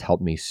 6s has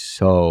helped me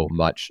so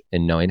much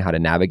in knowing how to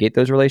navigate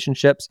those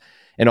relationships,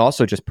 and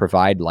also just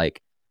provide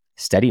like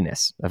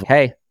steadiness of,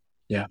 hey,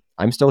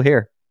 I'm still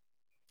here.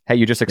 Hey,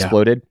 you just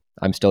exploded.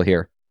 I'm still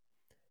here.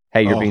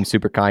 Hey, you're being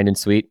super kind and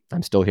sweet.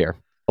 I'm still here.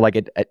 Like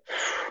it.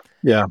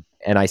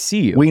 And I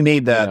see you. We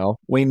need that.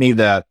 We need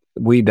that.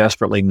 We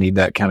desperately need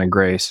that kind of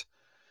grace.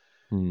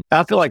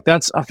 I feel like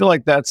that's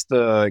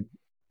the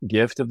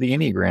gift of the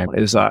Enneagram,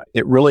 is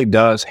it really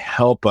does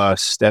help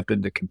us step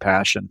into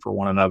compassion for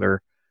one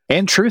another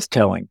and truth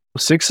telling.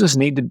 6s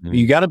need to,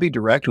 you got to be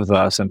direct with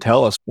us and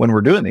tell us when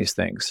we're doing these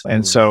things.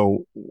 And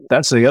so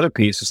that's the other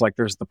piece. It's like,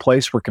 there's the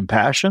place for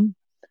compassion.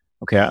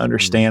 Okay, I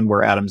understand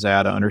where Adam's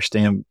at. I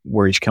understand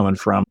where he's coming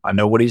from. I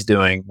know what he's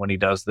doing when he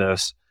does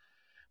this.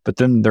 But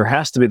then there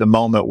has to be the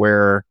moment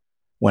where,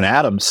 when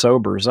Adam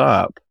sobers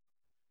up,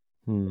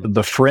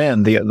 the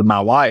friend,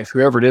 my wife,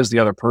 whoever it is, the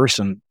other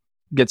person,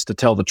 gets to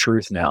tell the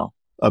truth now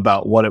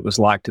about what it was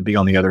like to be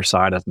on the other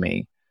side of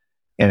me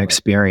and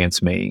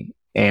experience me,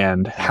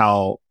 and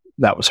how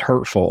that was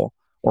hurtful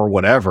or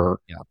whatever,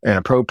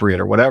 inappropriate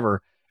or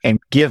whatever, and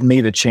give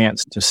me the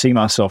chance to see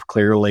myself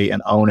clearly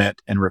and own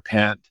it and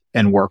repent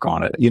and work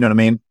on it. You know what I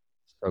mean?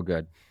 So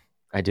good.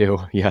 I do.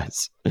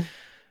 Yes.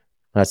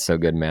 That's so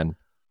good, man.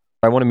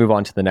 I want to move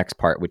on to the next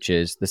part, which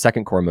is the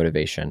second core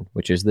motivation,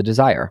 which is the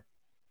desire.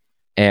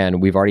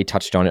 And we've already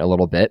touched on it a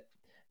little bit,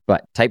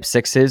 but type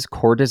 6's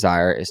core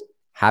desire is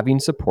having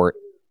support,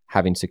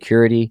 having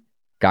security,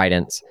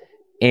 guidance,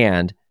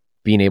 and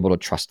being able to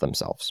trust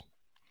themselves.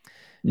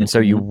 And so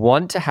you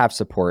want to have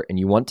support and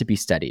you want to be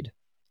steadied,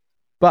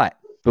 but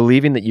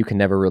believing that you can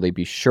never really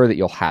be sure that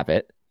you'll have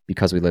it,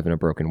 because we live in a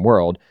broken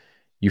world,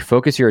 you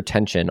focus your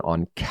attention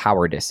on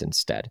cowardice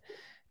instead.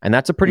 And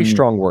that's a pretty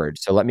strong word.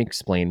 So let me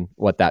explain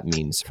what that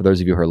means for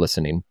those of you who are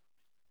listening.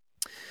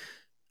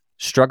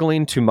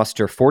 Struggling to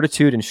muster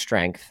fortitude and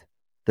strength,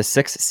 the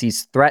 6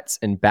 sees threats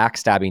and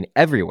backstabbing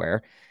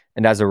everywhere,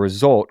 and as a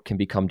result can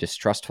become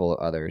distrustful of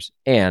others,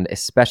 and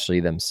especially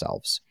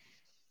themselves.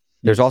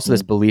 There's also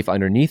this belief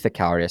underneath the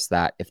cowardice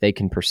that if they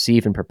can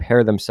perceive and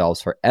prepare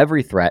themselves for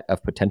every threat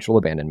of potential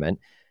abandonment,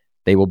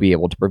 they will be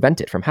able to prevent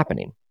it from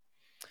happening.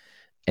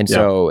 And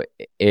so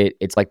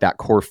it's like that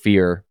core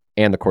fear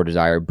and the core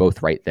desire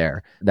both right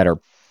there that are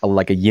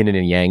like a yin and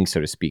a yang,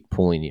 so to speak,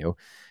 pulling you.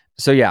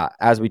 So yeah,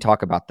 as we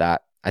talk about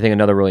that, I think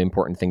another really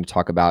important thing to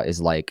talk about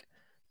is like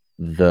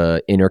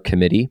the inner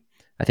committee.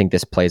 I think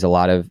this plays a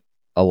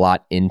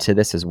lot into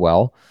this as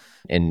well,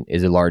 and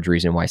is a large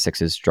reason why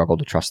sixes struggle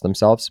to trust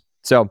themselves.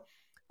 So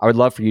I would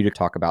love for you to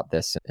talk about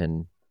this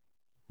and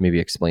maybe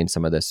explain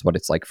some of this, what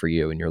it's like for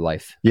you in your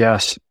life.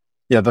 Yes.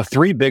 Yeah. The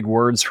three big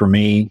words for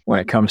me when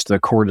it comes to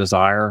core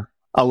desire,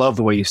 I love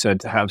the way you said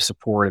to have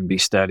support and be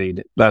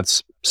steadied.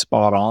 That's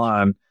spot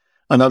on.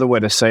 Another way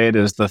to say it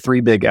is the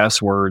three big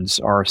S words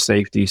are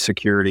safety,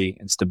 security,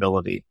 and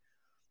stability.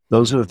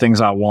 Those are the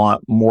things I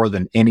want more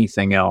than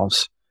anything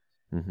else.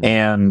 Mm-hmm.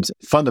 And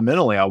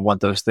fundamentally, I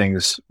want those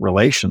things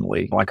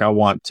relationally. Like I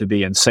want to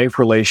be in safe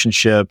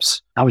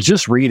relationships. I was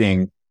just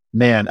reading,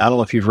 man, I don't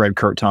know if you've read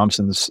Kurt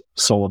Thompson's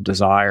Soul of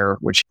Desire,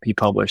 which he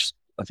published,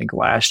 I think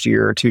last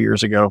year or 2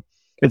 years ago.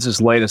 It's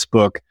his latest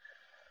book.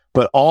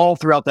 But all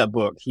throughout that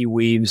book, he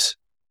weaves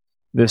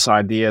this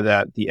idea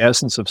that the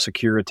essence of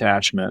secure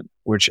attachment,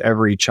 which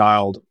every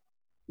child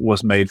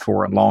was made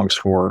for and longs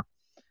for,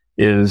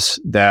 is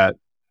that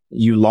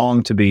you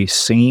long to be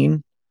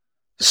seen,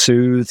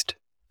 soothed,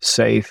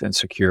 safe, and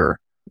secure.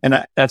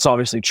 And that's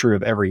obviously true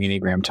of every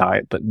Enneagram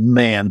type. But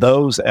man,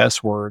 those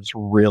S words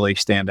really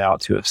stand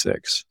out to a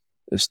six.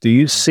 It's, do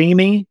you see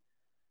me?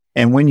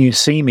 And when you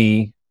see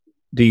me,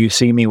 do you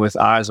see me with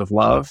eyes of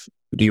love?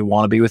 Do you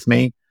want to be with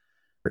me?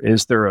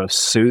 Is there a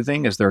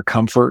soothing? Is there a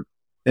comfort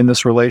in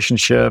this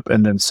relationship?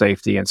 And then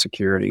safety and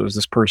security. Is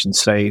this person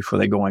safe? Are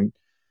they going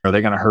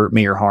to hurt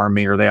me or harm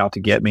me? Are they out to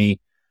get me?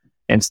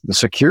 And the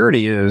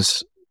security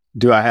is,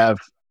 do I have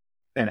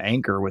an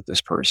anchor with this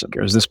person?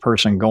 Or is this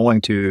person going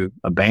to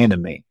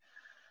abandon me?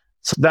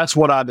 So that's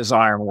what I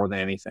desire more than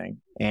anything.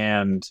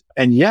 And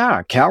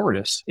yeah,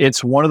 cowardice.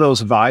 It's one of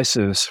those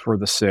vices for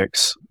the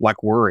six,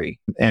 like worry.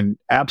 And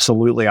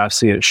absolutely, I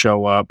see it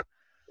show up.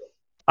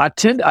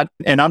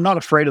 And I'm not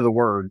afraid of the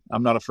word.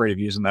 I'm not afraid of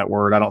using that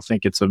word. I don't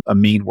think it's a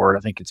mean word.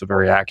 I think it's a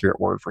very accurate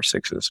word for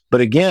sixes.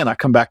 But again, I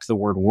come back to the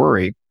word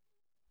worry,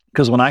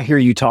 because when I hear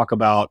you talk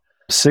about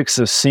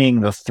sixes seeing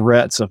the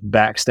threats of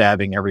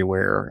backstabbing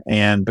everywhere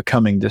and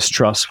becoming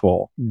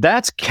distrustful,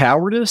 that's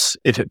cowardice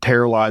if it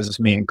paralyzes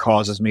me and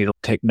causes me to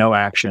take no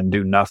action,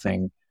 do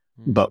nothing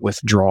but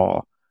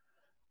withdraw.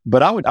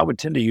 But I would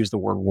tend to use the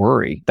word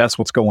worry. That's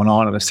what's going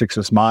on in the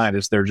six's mind.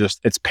 Is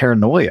it's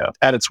paranoia.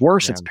 At its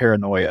worst, It's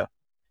paranoia.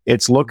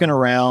 It's looking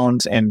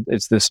around and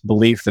it's this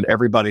belief that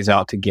everybody's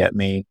out to get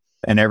me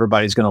and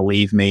everybody's going to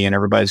leave me and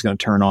everybody's going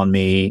to turn on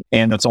me.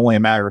 And it's only a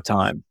matter of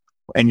time.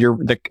 And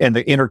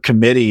the inner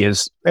committee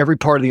every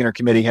part of the inner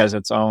committee has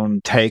its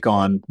own take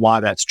on why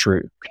that's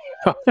true.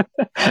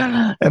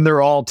 And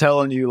they're all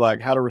telling you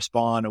like how to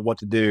respond and what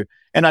to do.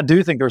 And I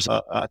do think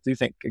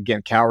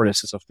again,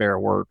 cowardice is a fair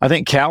word. I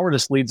think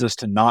cowardice leads us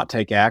to not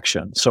take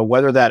action. So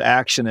whether that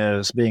action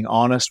is being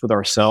honest with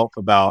ourselves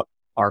about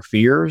our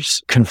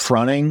fears,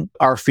 confronting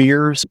our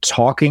fears,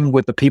 talking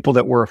with the people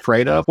that we're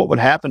afraid of. What would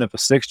happen if a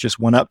six just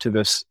went up to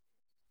this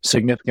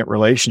significant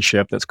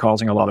relationship that's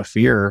causing a lot of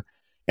fear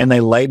and they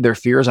laid their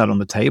fears out on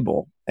the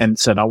table and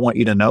said, I want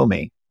you to know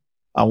me.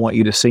 I want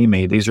you to see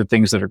me. These are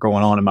things that are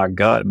going on in my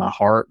gut, my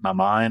heart, my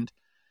mind.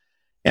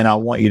 And I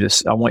want you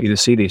to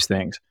see these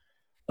things.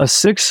 A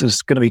six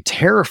is going to be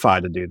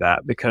terrified to do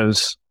that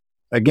because,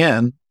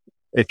 again,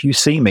 if you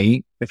see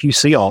me, if you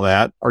see all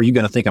that, are you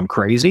going to think I'm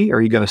crazy? Are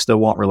you going to still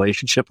want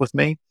relationship with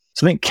me?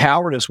 So I think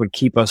cowardice would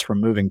keep us from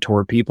moving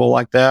toward people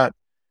like that.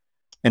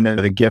 And then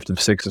the gift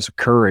of six is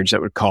courage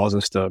that would cause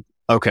us to,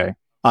 okay,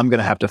 I'm going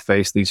to have to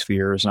face these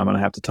fears and I'm going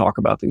to have to talk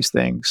about these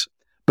things.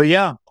 But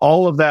yeah,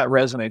 all of that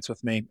resonates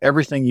with me.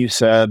 Everything you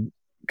said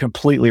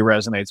completely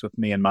resonates with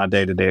me in my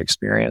day-to-day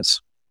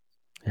experience.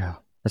 Yeah,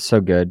 that's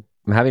so good.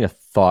 I'm having a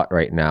thought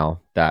right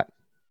now that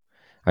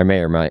I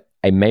may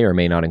or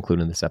may not include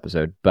in this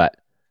episode, but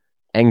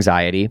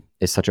anxiety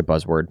is such a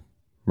buzzword,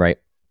 right?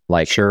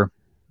 Like, sure,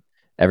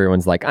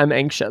 everyone's like, I'm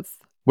anxious,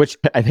 which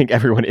I think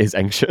everyone is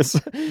anxious.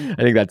 I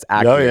think that's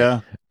accurate. Oh,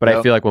 yeah. But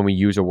I feel like when we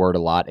use a word a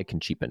lot, it can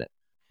cheapen it.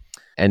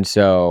 And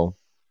so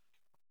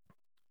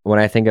when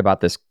I think about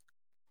this,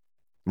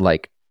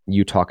 like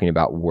you talking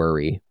about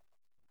worry,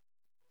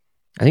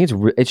 I think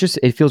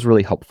it feels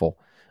really helpful.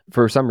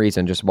 For some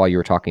reason, just while you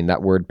were talking,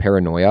 that word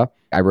paranoia,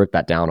 I wrote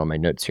that down on my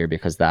notes here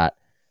because that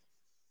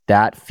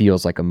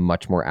feels like a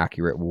much more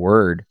accurate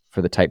word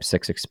for the type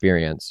 6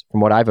 experience from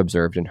what I've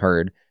observed and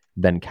heard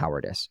than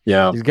cowardice.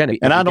 Yeah.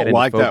 And I don't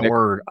like that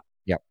word.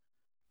 Yeah.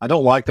 I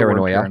don't like the word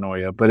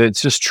paranoia, but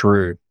it's just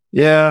true.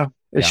 Yeah.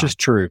 It's just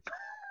true.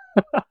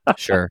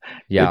 Sure.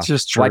 Yeah. It's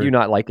just true. Why do you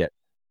not like it?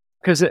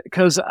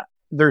 Because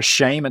there's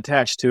shame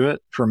attached to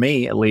it, for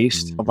me at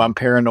least. If I'm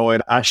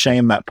paranoid, I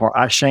shame that part.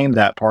 I shame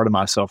that part of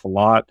myself a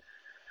lot.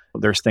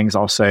 There's things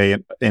I'll say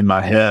in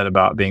my head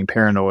about being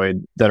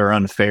paranoid that are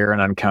unfair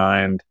and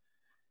unkind.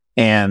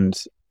 And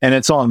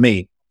it's on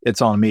me.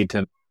 It's on me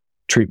to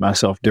treat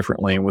myself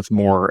differently with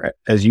more,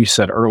 as you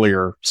said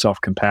earlier,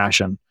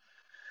 self-compassion.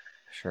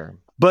 Sure.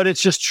 But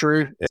it's just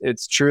true.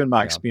 It's true in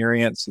my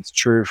experience. It's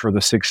true for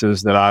the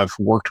sixes that I've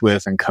worked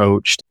with and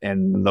coached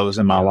and those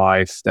in my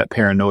life, that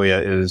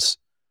paranoia is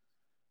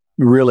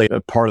really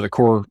a part of the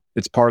core.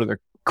 It's part of the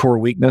core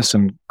weakness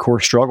and core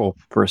struggle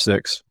for a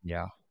 6.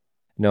 Yeah.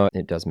 No,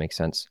 it does make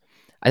sense.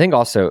 I think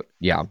also,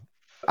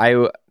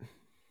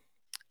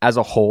 as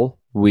a whole,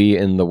 we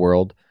in the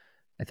world,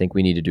 I think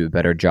we need to do a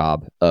better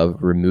job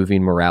of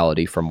removing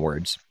morality from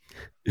words.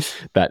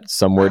 That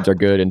some words are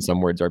good and some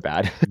words are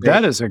bad.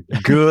 That is a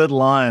good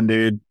line,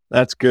 dude.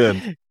 That's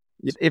good.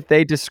 If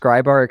they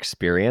describe our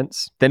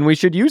experience, then we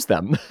should use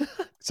them.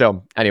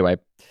 So anyway,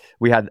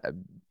 we had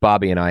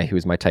Bobby and I, who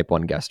was my type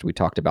 1 guest, we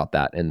talked about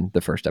that in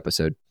the first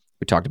episode.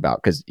 We talked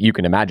about, because you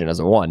can imagine as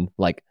a 1,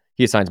 like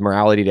he assigns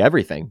morality to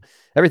everything.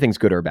 Everything's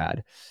good or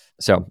bad.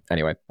 So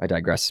anyway, I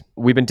digress.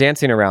 We've been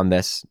dancing around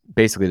this,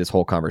 basically this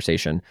whole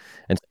conversation,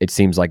 and it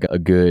seems like a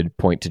good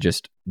point to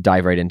just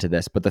dive right into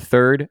this. But the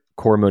third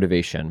core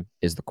motivation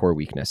is the core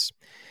weakness.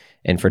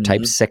 And for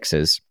type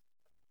 6s,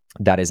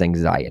 that is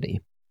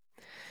anxiety.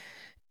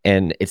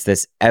 And it's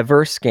this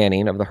ever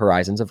scanning of the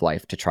horizons of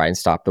life to try and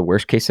stop the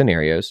worst case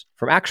scenarios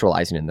from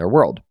actualizing in their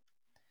world.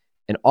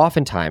 And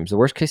oftentimes, the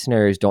worst case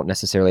scenarios don't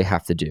necessarily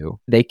have to do,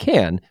 they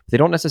can, but they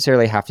don't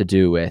necessarily have to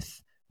do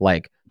with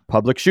like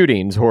public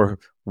shootings or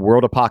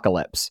world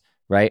apocalypse,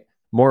 right?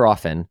 More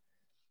often,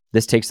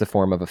 this takes the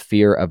form of a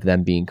fear of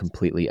them being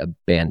completely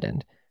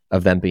abandoned,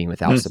 of them being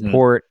without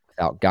support,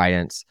 without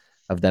guidance,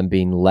 of them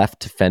being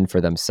left to fend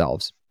for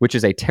themselves, which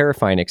is a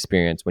terrifying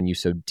experience when you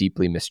so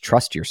deeply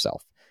mistrust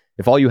yourself.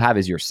 If all you have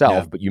is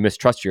yourself, but you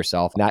mistrust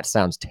yourself, that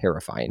sounds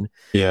terrifying.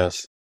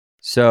 Yes.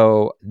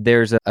 So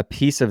there's a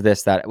piece of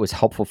this that was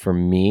helpful for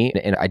me,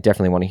 and I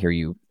definitely want to hear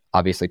you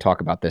obviously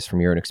talk about this from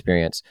your own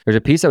experience. There's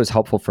a piece that was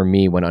helpful for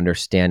me when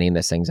understanding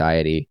this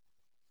anxiety.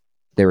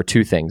 There were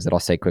 2 things that I'll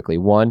say quickly.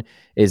 One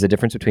is the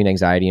difference between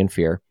anxiety and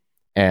fear.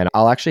 And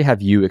I'll actually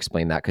have you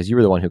explain that because you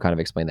were the one who kind of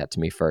explained that to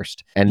me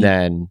first. And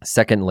then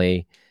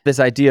secondly, this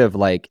idea of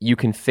like, you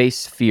can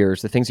face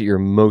fears, the things that you're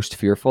most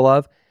fearful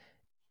of,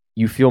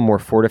 you feel more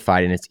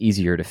fortified and it's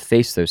easier to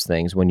face those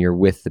things when you're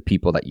with the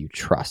people that you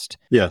trust.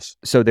 Yes.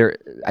 So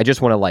I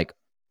just want to like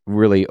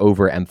really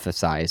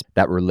overemphasize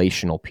that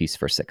relational piece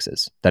for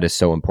 6s. That is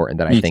so important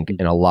that I think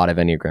in a lot of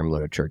Enneagram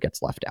literature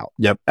gets left out.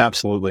 Yep,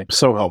 absolutely.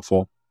 So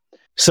helpful.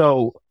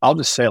 So I'll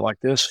just say it like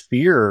this.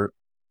 Fear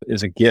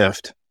is a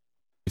gift.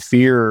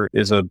 Fear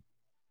is a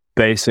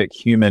basic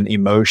human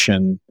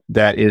emotion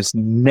that is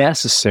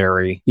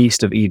necessary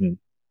east of Eden.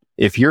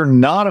 If you're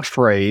not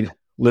afraid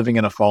living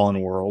in a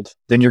fallen world,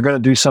 then you're going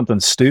to do something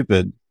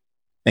stupid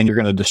and you're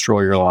going to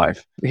destroy your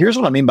life. Here's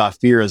what I mean by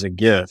fear as a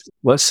gift.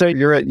 Let's say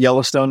you're at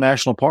Yellowstone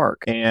National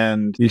Park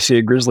and you see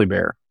a grizzly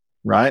bear,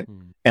 right?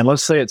 And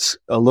let's say it's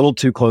a little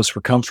too close for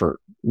comfort.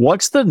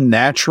 What's the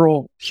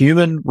natural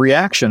human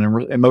reaction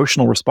and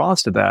emotional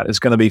response to that? Is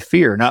going to be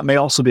fear. Now, it may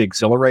also be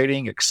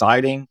exhilarating,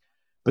 exciting,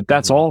 but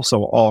that's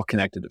also all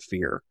connected to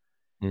fear.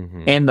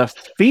 And the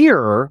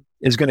fear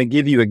is going to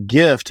give you a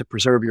gift to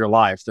preserve your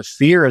life. The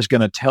fear is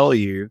going to tell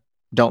you,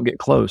 don't get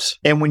close.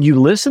 And when you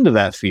listen to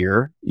that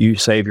fear, you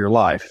save your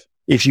life.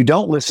 If you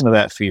don't listen to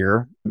that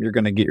fear, you're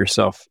going to get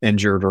yourself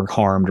injured or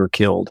harmed or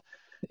killed.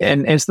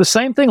 And it's the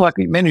same thing. Like,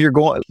 man, you're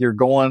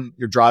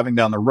driving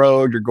down the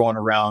road, you're going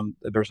around,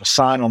 there's a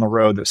sign on the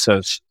road that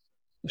says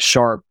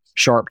sharp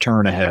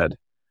turn ahead.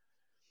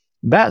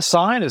 That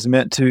sign is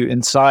meant to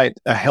incite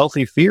a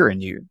healthy fear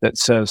in you that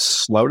says,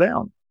 slow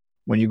down.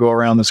 When you go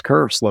around this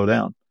curve, slow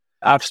down.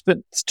 I've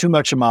spent too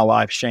much of my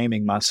life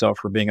shaming myself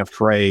for being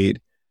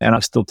afraid, and I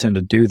still tend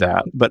to do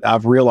that. But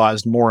I've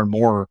realized more and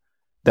more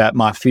that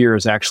my fear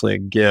is actually a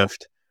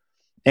gift.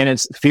 And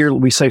it's fear.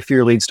 We say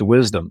fear leads to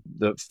wisdom.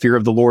 The fear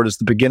of the Lord is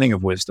the beginning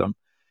of wisdom.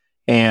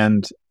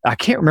 And I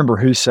can't remember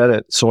who said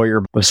it,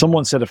 Sawyer, but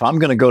someone said, if I'm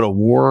going to go to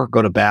war,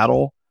 go to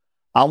battle,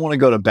 I want to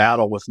go to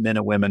battle with men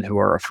and women who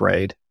are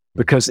afraid.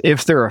 Because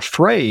if they're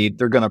afraid,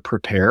 they're going to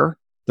prepare.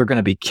 They're going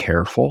to be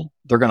careful.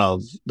 They're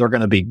going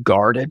to be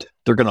guarded.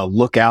 They're going to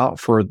look out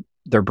for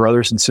their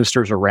brothers and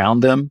sisters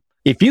around them.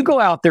 If you go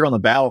out there on the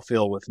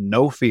battlefield with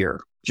no fear,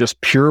 just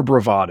pure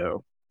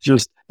bravado,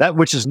 just that,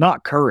 which is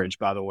not courage,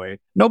 by the way.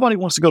 Nobody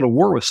wants to go to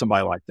war with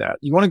somebody like that.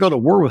 You want to go to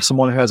war with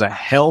someone who has a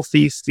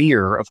healthy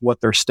fear of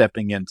what they're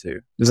stepping into.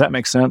 Does that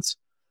make sense?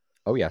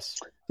 Oh, yes.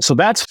 So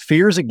that's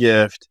fear's a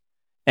gift.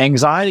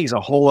 Anxiety is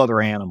a whole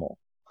other animal.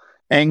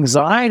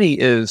 Anxiety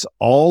is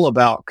all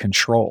about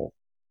control.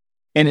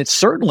 And it's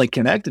certainly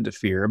connected to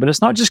fear, but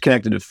it's not just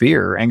connected to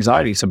fear.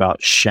 Anxiety is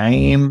about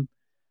shame.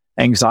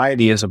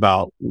 Anxiety is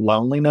about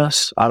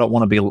loneliness. I don't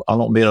want to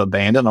be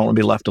abandoned. I don't want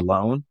to be left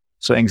alone.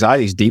 So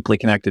anxiety is deeply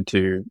connected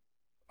to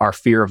our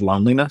fear of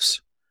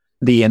loneliness,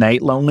 the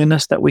innate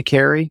loneliness that we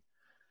carry.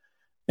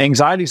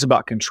 Anxiety is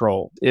about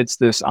control. It's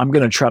this, I'm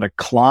going to try to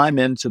climb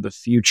into the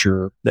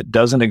future that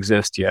doesn't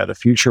exist yet, a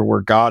future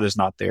where God is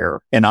not there.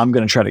 And I'm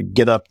going to try to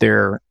get up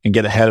there and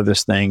get ahead of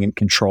this thing and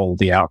control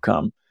the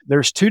outcome.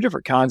 There's 2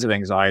 different kinds of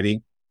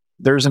anxiety.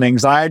 There's an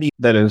anxiety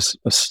that is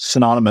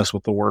synonymous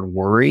with the word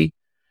worry.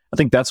 I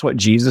think that's what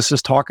Jesus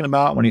is talking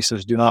about when he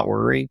says, do not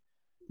worry.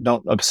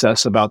 Don't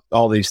obsess about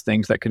all these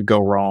things that could go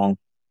wrong.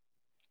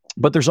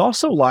 But there's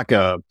also like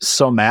a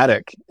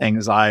somatic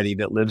anxiety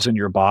that lives in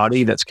your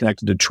body that's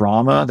connected to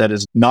trauma that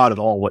is not at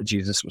all what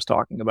Jesus was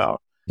talking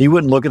about. He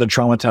wouldn't look at a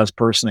traumatized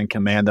person and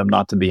command them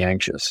not to be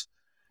anxious.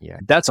 Yeah.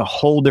 That's a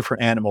whole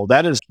different animal.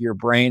 That is, your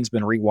brain's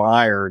been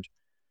rewired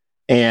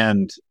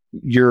and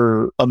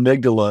your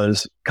amygdala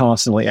is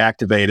constantly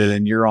activated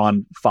and you're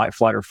on fight,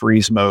 flight, or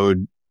freeze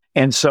mode.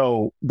 And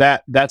so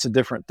that's a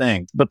different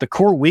thing. But the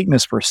core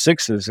weakness for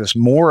sixes is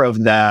more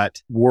of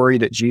that worry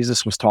that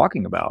Jesus was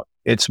talking about.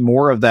 It's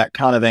more of that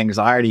kind of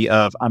anxiety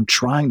of, I'm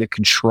trying to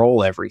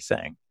control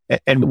everything.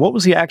 And what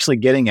was he actually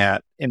getting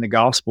at in the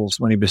Gospels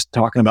when he was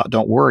talking about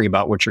don't worry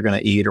about what you're going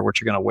to eat or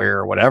what you're going to wear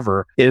or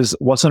whatever, is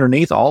what's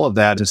underneath all of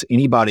that is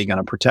anybody going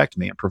to protect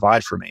me and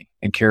provide for me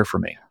and care for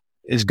me?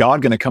 Is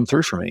God going to come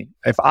through for me?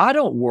 If I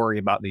don't worry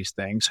about these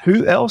things,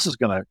 who else is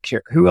going to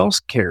care? Who else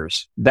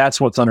cares?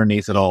 That's what's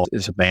underneath it all,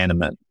 is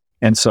abandonment.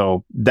 And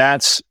so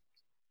that's,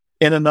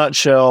 in a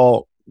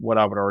nutshell, what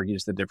I would argue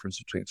is the difference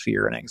between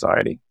fear and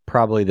anxiety.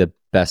 Probably the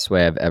best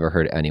way I've ever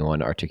heard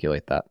anyone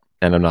articulate that.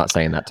 And I'm not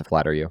saying that to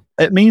flatter you.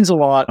 It means a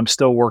lot. I'm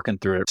still working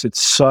through it.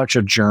 It's such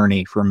a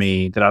journey for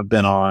me that I've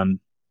been on.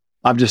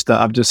 I've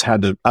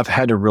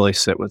had to really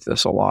sit with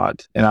this a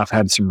lot. And I've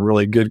had some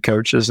really good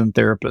coaches and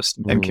therapists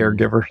and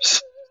caregivers.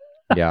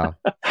 Yeah.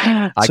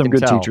 Some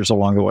good teachers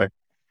along the way.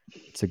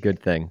 It's a good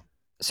thing.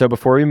 So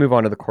before we move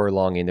on to the core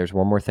longing, there's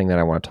one more thing that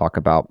I want to talk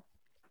about.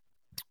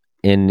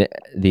 In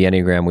the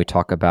Enneagram, we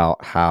talk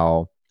about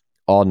how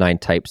all 9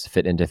 types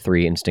fit into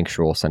 3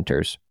 instinctual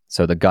centers.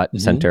 So the gut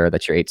center,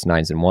 that's your 8s,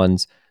 9s, and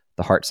 1s.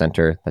 The heart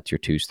center, that's your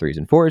 2s, 3s,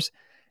 and 4s.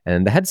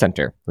 And the head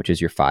center, which is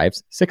your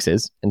 5s,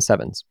 6s, and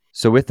 7s.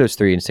 So with those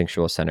 3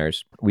 instinctual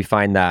centers, we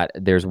find that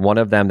there's one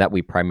of them that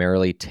we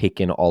primarily take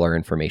in all our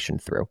information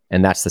through.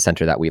 And that's the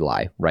center that we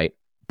lie, right?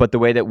 But the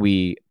way that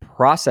we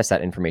process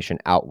that information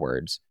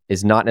outwards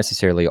is not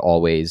necessarily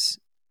always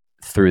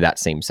through that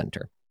same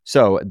center.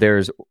 So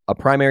there's a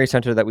primary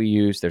center that we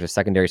use, there's a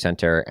secondary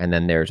center, and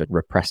then there's a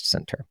repressed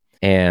center.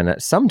 And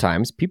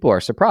sometimes people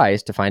are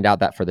surprised to find out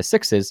that for the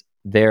 6s,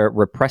 their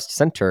repressed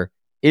center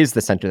is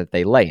the center that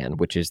they lay in,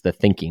 which is the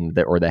thinking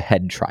or the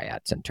head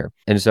triad center.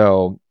 And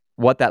so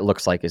what that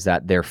looks like is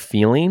that their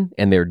feeling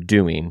and their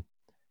doing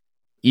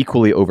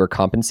equally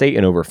overcompensate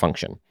and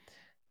overfunction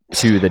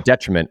to the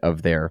detriment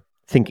of their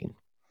thinking.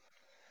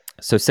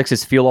 So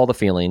 6s feel all the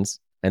feelings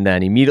and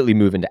then immediately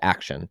move into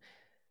action,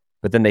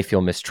 but then they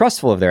feel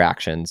mistrustful of their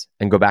actions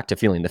and go back to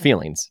feeling the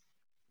feelings,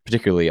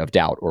 particularly of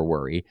doubt or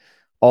worry,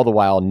 all the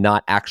while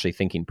not actually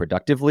thinking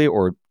productively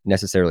or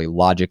necessarily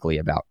logically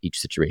about each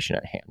situation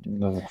at hand.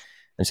 No.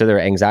 And so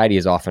their anxiety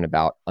is often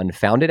about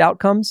unfounded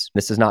outcomes.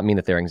 This does not mean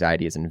that their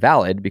anxiety is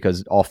invalid,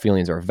 because all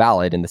feelings are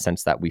valid in the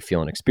sense that we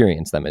feel and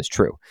experience them as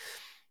true.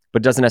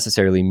 But it doesn't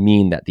necessarily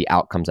mean that the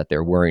outcomes that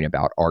they're worrying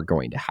about are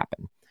going to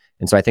happen.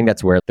 And so I think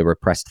that's where the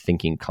repressed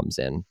thinking comes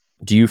in.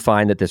 Do you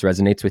find that this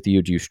resonates with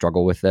you? Do you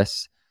struggle with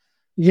this?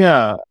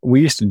 Yeah, we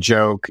used to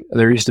joke.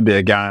 There used to be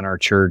a guy in our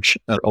church,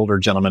 an older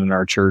gentleman in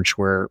our church,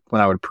 where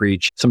when I would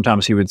preach,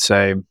 sometimes he would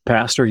say,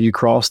 "Pastor, you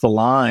crossed the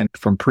line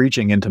from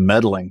preaching into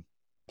meddling.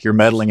 You're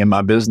meddling in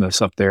my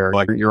business up there.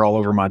 Like you're all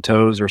over my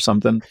toes or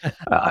something."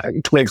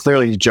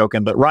 Clearly he's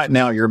joking, but right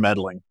now you're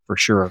meddling for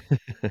sure.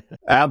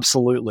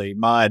 Absolutely.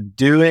 My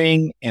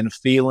doing and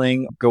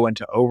feeling go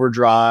into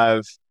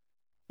overdrive.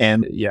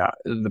 And yeah,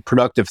 the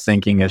productive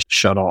thinking is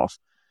shut off.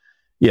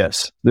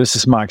 Yes, this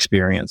is my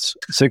experience.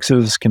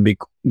 6s can be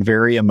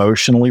very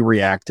emotionally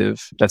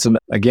reactive. That's,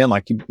 again,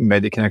 like you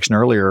made the connection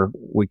earlier,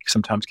 we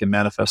sometimes can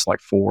manifest like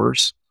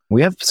 4s.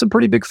 We have some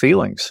pretty big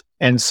feelings.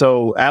 And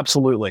so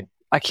absolutely,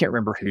 I can't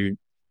remember who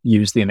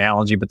used the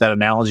analogy, but that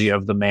analogy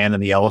of the man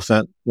and the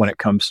elephant, when it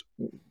comes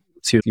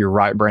to your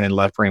right brain and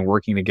left brain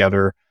working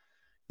together,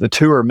 the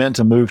two are meant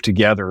to move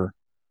together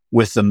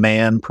with the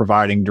man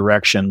providing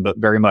direction, but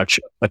very much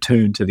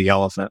attuned to the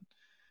elephant.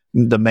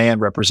 The man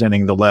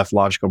representing the left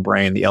logical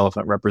brain, the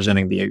elephant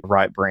representing the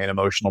right brain,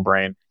 emotional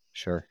brain.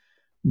 Sure.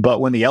 But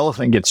when the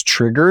elephant gets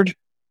triggered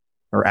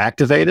or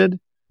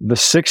activated, the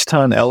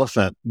 6-ton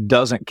elephant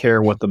doesn't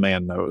care what the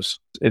man knows.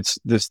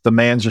 The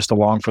man's just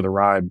along for the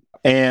ride.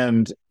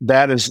 And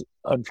that is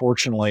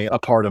unfortunately a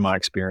part of my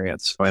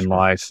experience in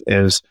life,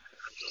 is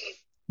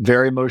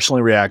very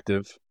emotionally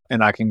reactive.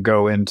 And I can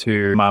go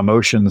into my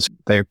emotions.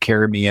 They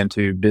carry me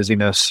into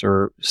busyness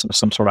or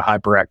some sort of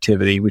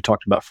hyperactivity. We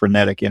talked about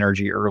frenetic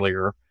energy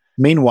earlier.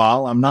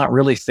 Meanwhile, I'm not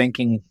really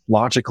thinking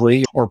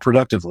logically or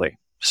productively.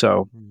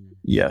 So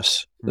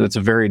yes, it's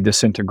a very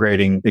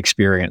disintegrating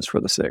experience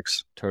for the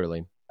 6.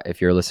 Totally.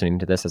 If you're listening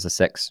to this as a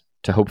 6,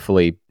 to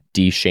hopefully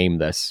de-shame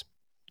this,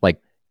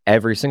 like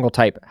every single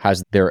type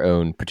has their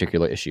own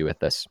particular issue with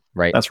this,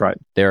 right? That's right.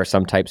 There are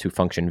some types who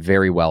function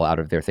very well out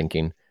of their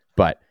thinking,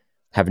 but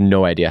have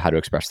no idea how to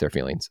express their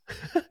feelings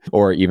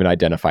or even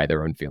identify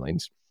their own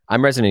feelings.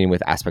 I'm resonating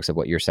with aspects of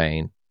what you're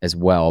saying as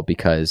well,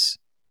 because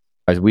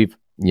as we've,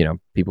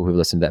 people who've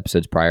listened to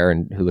episodes prior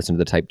and who listened to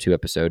the type 2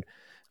 episode,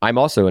 I'm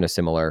also in a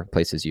similar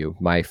place as you.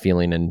 My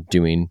feeling and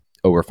doing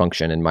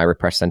overfunction, and my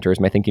repressed center is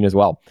my thinking as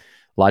well.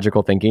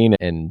 Logical thinking.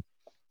 And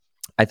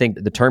I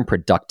think the term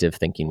productive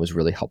thinking was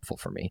really helpful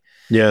for me.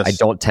 Yes. I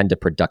don't tend to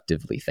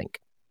productively think.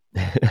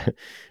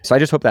 So I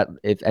just hope that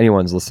if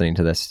anyone's listening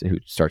to this who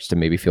starts to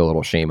maybe feel a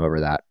little shame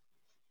over that,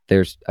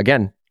 There's,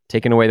 again,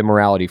 taking away the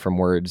morality from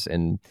words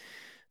and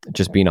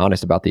just being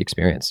honest about the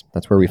experience.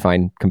 That's where we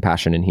find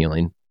compassion and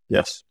healing.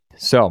 Yes.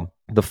 So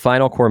the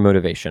final core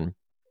motivation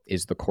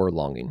is the core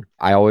longing.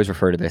 I always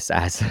refer to this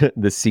as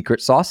the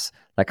secret sauce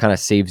that kind of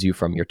saves you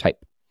from your type.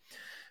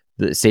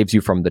 That saves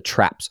you from the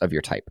traps of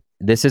your type.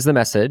 This is the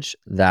message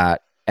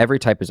that every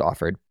type is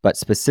offered, but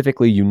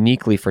specifically,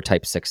 uniquely for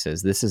type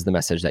 6s, this is the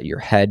message that your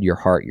head, your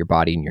heart, your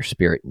body, and your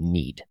spirit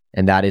need.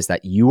 And that is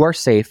that you are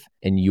safe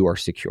and you are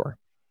secure.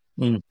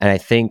 And I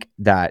think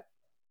that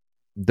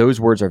those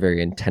words are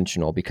very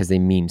intentional because they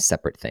mean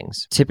separate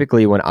things.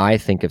 Typically, when I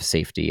think of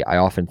safety, I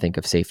often think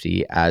of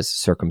safety as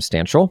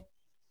circumstantial.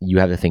 You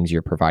have the things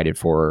you're provided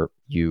for,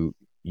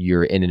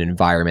 you're in an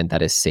environment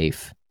that is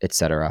safe,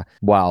 etc.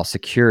 While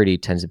security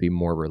tends to be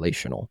more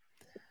relational.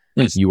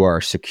 Yes. You are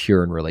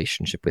secure in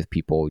relationship with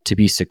people. To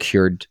be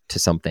secured to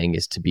something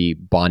is to be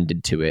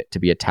bonded to it, to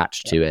be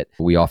attached to it.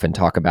 We often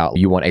talk about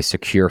you want a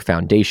secure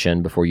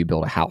foundation before you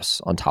build a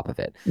house on top of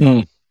it.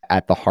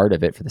 At the heart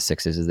of it for the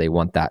 6s is they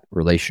want that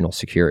relational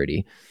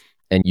security.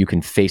 And you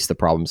can face the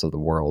problems of the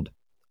world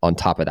on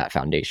top of that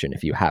foundation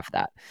if you have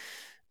that,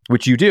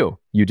 which you do.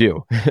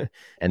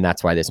 And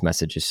that's why this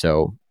message is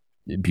so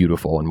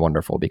beautiful and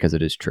wonderful, because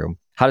it is true.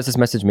 How does this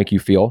message make you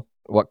feel?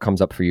 What comes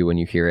up for you when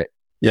you hear it?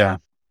 Yeah.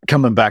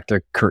 Coming back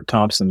to Kurt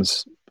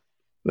Thompson's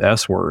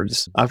S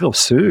words, I feel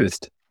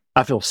soothed.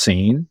 I feel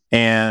seen,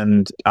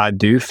 and I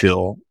do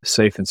feel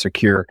safe and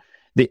secure.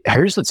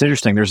 Here's what's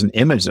interesting. There's an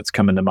image that's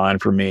coming to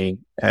mind for me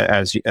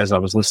as I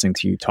was listening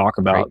to you talk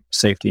about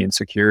safety and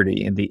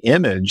security. And the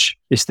image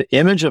is the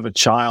image of a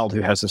child who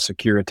has a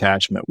secure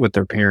attachment with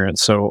their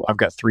parents. So I've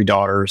got 3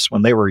 daughters.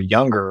 When they were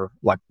younger,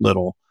 like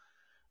little,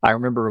 I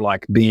remember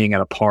like being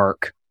at a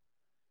park,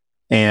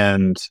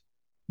 and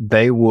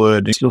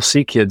you'll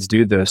see kids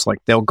do this. Like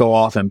they'll go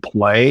off and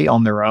play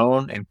on their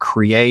own and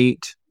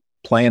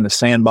play in the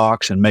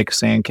sandbox and make a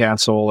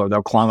sandcastle, or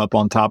they'll climb up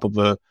on top of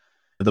the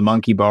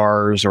monkey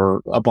bars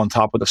or up on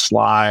top of the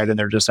slide, and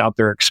they're just out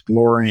there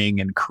exploring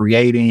and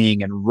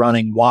creating and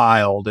running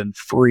wild and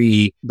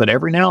free. But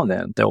every now and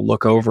then they'll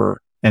look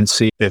over and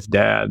see if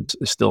dad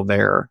is still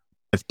there.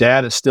 If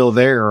dad is still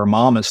there or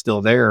mom is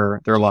still there,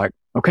 they're like,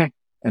 okay.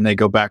 And they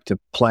go back to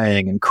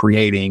playing and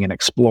creating and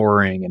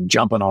exploring and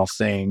jumping off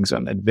things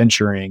and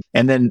adventuring.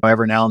 And then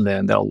every now and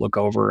then they'll look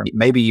over and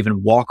maybe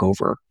even walk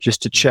over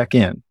just to check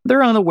in.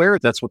 They're unaware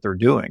that's what they're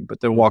doing, but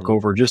they'll walk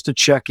over just to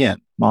check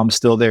in. Mom's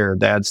still there,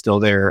 dad's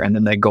still there. And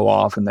then they go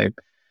off and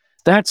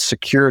that's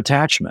secure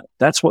attachment.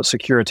 That's what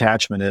secure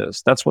attachment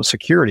is. That's what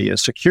security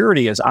is.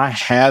 Security is I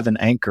have an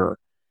anchor,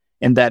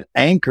 and that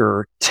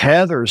anchor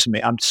tethers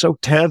me. I'm so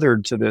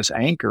tethered to this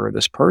anchor,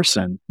 this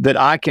person, that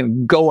I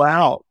can go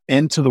out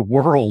into the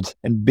world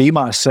and be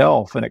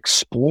myself and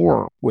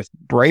explore with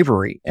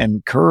bravery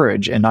and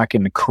courage. And I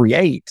can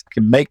can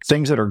make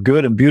things that are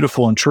good and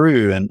beautiful and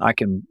true. And I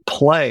can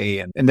play.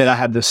 And then I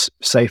have this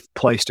safe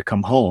place to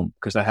come home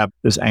because I have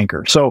this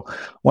anchor. So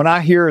when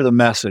I hear the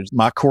message,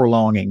 my core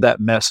longing, that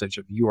message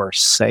of you are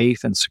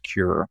safe and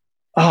secure,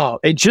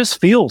 it just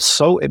feels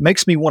it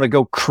makes me want to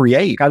go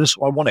create. I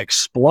want to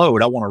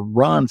explode. I want to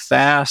run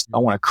fast. I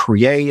want to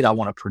create. I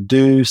want to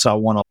produce.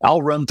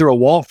 I'll run through a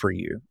wall for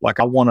you.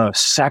 Like I want to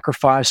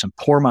sacrifice and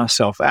pour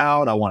myself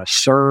out. I want to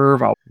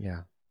serve.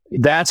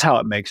 That's how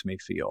it makes me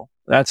feel.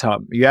 That's how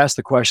you ask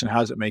the question,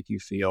 how does it make you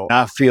feel?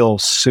 I feel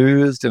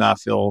soothed and I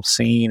feel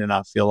seen, and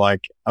I feel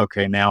like,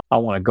 okay, now I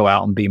want to go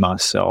out and be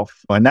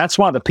myself. And that's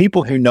why the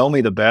people who know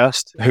me the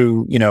best,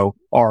 who,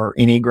 are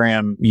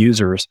Enneagram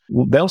users,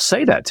 they'll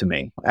say that to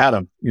me.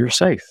 Adam, you're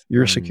safe.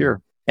 You're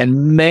secure.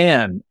 And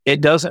man,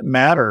 it doesn't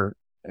matter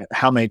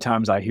how many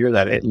times I hear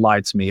that, it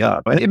lights me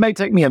up. And it may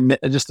take me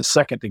just a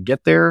second to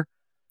get there,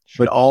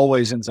 but it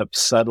always ends up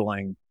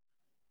settling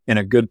in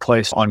a good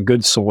place on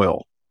good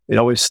soil. It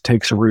always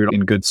takes a root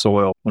in good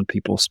soil when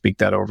people speak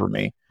that over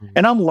me.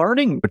 And I'm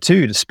learning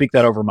too to speak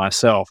that over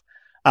myself.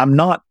 I'm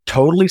not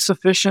totally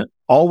sufficient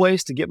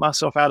always to get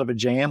myself out of a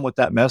jam with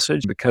that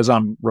message because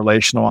I'm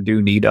relational. I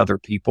do need other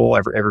people.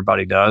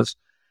 Everybody does.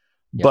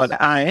 Yes.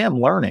 But I am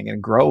learning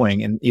and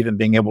growing and even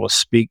being able to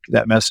speak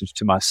that message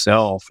to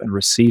myself and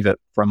receive it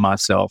from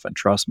myself and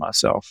trust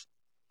myself.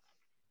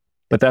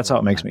 But that's how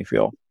it makes me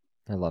feel.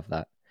 I love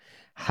that.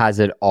 Has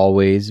it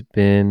always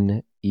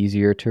been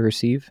easier to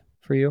receive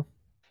for you?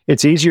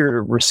 It's easier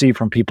to receive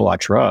from people I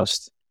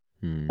trust,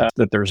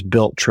 that there's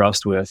built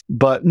trust with.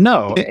 But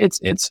no,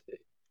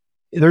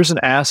 there's an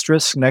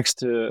asterisk next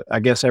to,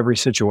 I guess, every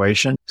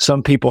situation.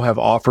 Some people have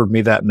offered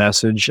me that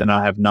message and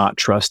I have not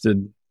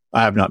trusted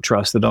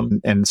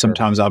them. And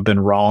sometimes I've been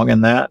wrong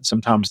in that.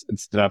 Sometimes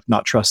it's that I've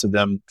not trusted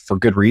them for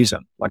good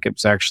reason. Like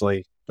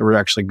there were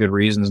actually good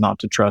reasons not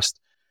to trust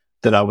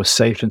that I was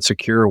safe and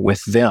secure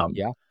with them.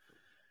 Yeah.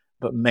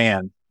 But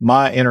man,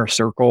 my inner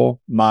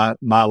circle, my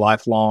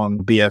lifelong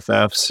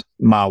BFFs,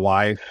 my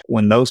wife,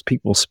 when those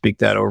people speak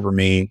that over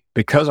me,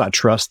 because I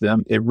trust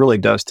them, it really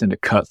does tend to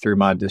cut through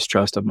my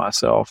distrust of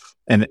myself.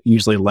 And it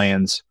usually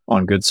lands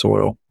on good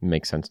soil.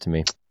 Makes sense to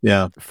me.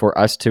 Yeah. For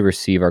us to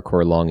receive our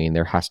core longing,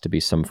 there has to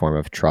be some form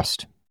of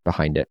trust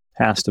behind it.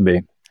 Has to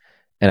be.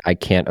 And I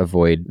can't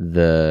avoid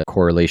the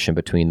correlation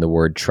between the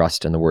word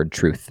trust and the word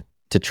truth.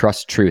 To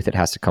trust truth, it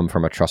has to come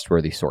from a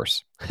trustworthy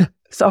source.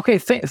 Okay,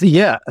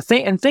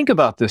 think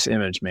about this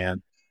image,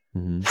 man.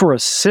 Mm-hmm. For a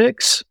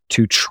 6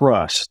 to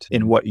trust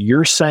in what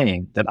you're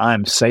saying, that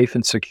I'm safe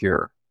and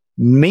secure,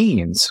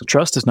 means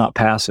trust is not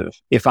passive.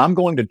 If I'm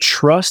going to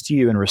trust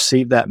you and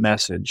receive that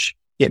message,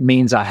 it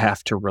means I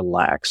have to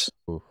relax.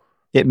 Ooh.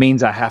 It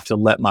means I have to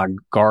let my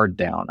guard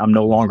down. I'm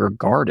no longer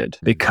guarded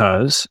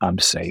because I'm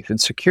safe and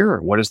secure.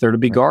 What is there to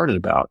be guarded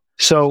about?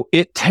 So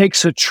it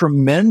takes a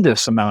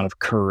tremendous amount of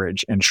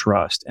courage and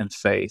trust and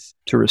faith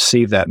to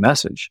receive that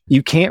message.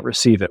 You can't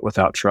receive it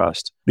without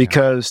trust,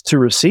 because to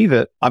receive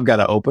it, I've got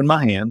to open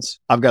my hands.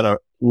 I've got to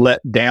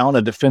let down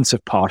a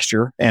defensive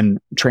posture and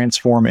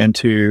transform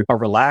into a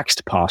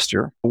relaxed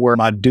posture where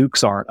my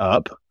dukes aren't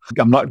up.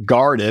 I'm not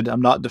guarded.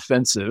 I'm not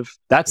defensive.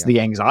 That's the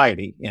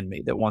anxiety in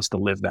me that wants to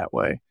live that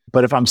way.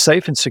 But if I'm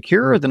safe and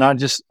secure, then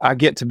I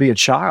get to be a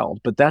child.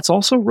 But that's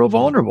also real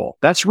vulnerable.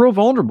 That's real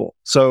vulnerable.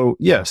 So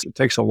yes, it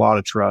takes a lot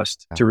of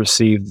trust to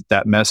receive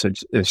that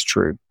message is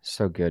true.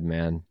 So good,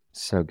 man.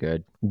 So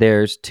good.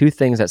 There's 2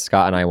 things that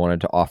Scott and I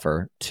wanted to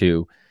offer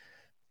to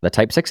the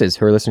type 6s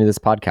who are listening to this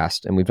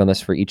podcast. And we've done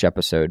this for each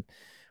episode.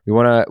 We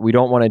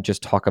don't want to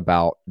just talk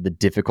about the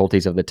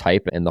difficulties of the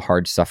type and the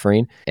hard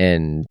suffering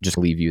and just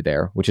leave you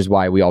there, which is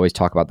why we always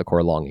talk about the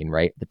core longing,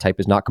 right? The type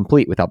is not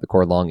complete without the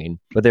core longing.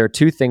 But there are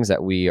 2 things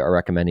that we are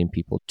recommending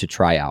people to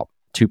try out,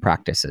 2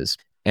 practices.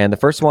 And the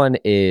first one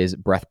is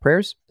breath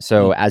prayers.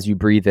 So as you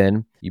breathe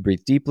in, you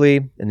breathe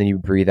deeply, and then you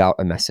breathe out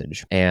a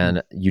message.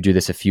 And you do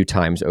this a few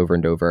times over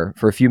and over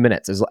for a few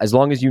minutes, as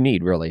long as you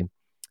need, really.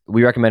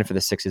 We recommend for the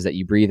 6s that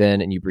you breathe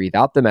in and you breathe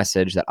out the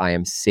message that I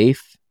am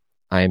safe,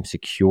 I am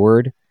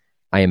secured,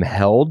 I am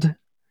held,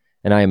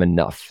 and I am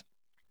enough.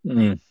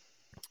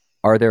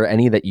 Are there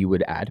any that you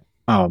would add?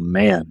 Oh,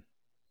 man.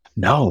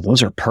 No,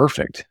 those are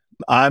perfect.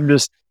 I'm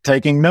just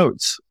taking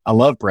notes. I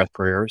love breath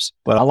prayers,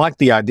 but I like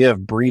the idea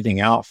of breathing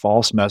out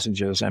false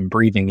messages and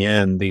breathing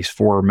in these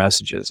 4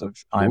 messages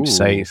of I'm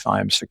safe,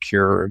 I'm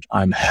secured,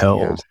 I'm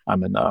held,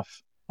 I'm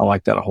enough. I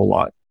like that a whole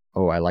lot.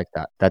 Oh, I like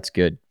that. That's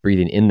good.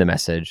 Breathing in the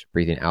message,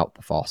 breathing out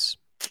the false.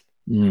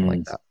 I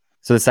like that.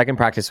 So the second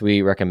practice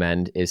we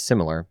recommend is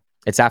similar.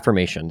 It's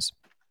affirmations.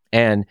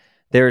 And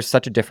there's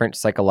such a difference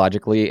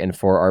psychologically and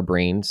for our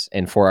brains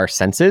and for our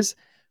senses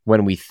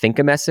when we think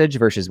a message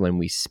versus when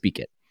we speak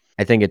it.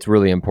 I think it's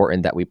really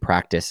important that we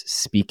practice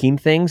speaking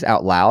things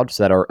out loud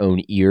so that our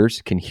own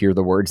ears can hear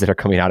the words that are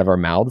coming out of our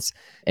mouths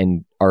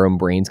and our own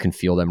brains can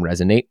feel them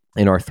resonate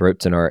in our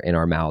throats and in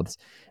our mouths.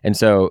 And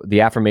so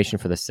the affirmation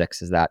for the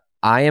 6 is that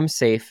I am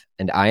safe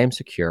and I am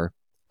secure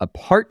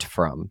apart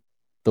from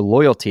the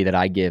loyalty that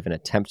I give and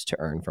attempt to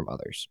earn from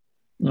others.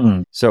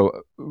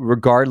 So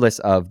regardless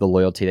of the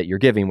loyalty that you're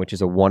giving, which is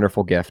a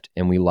wonderful gift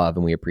and we love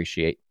and we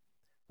appreciate,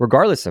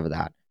 regardless of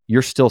that,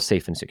 you're still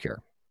safe and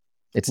secure.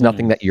 It's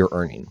nothing that you're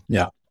earning.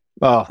 Yeah.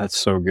 Oh, that's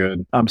so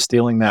good. I'm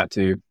stealing that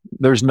too.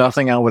 There's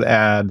nothing I would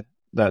add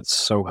that's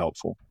so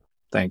helpful.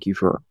 Thank you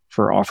for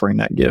offering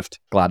that gift.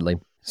 Gladly.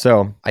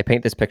 So I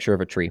paint this picture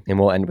of a tree and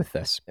we'll end with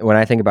this. When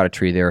I think about a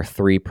tree, there are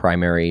 3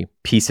 primary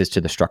pieces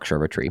to the structure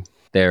of a tree.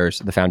 There's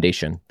the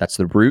foundation. That's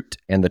the root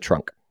and the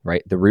trunk,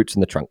 right? The roots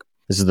and the trunk.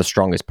 This is the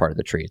strongest part of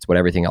the tree. It's what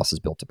everything else is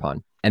built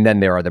upon. And then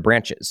there are the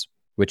branches,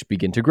 which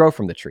begin to grow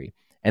from the tree.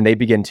 And they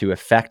begin to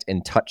affect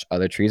and touch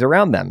other trees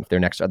around them if they're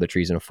next to other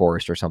trees in a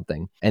forest or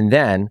something. And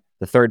then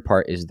the third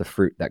part is the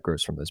fruit that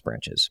grows from those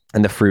branches.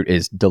 And the fruit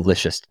is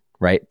delicious,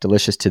 right?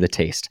 Delicious to the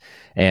taste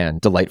and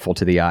delightful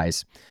to the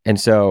eyes.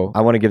 And so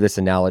I want to give this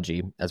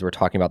analogy as we're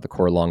talking about the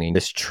core longing,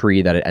 this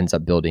tree that it ends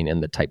up building in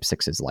the type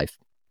 6's life.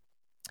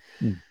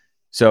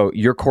 So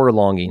your core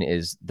longing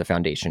is the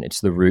foundation.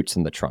 It's the roots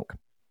and the trunk.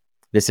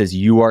 This is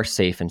you are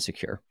safe and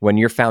secure. When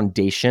your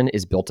foundation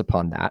is built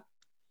upon that,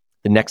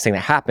 the next thing that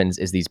happens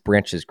is these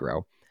branches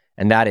grow.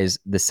 And that is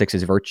the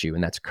 6's virtue,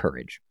 and that's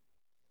courage.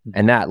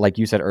 And that, like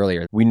you said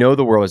earlier, we know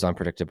the world is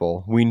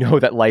unpredictable. We know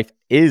that life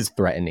is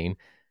threatening,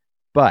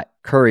 but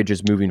courage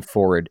is moving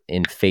forward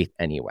in faith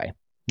anyway,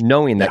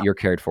 knowing that you're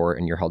cared for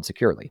and you're held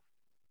securely.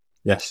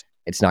 Yes.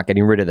 It's not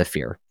getting rid of the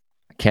fear.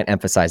 I can't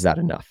emphasize that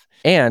enough.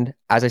 And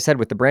as I said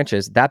with the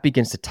branches, that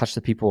begins to touch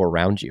the people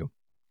around you.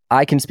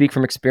 I can speak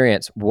from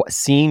experience.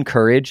 Seeing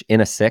courage in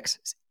a 6,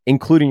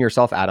 including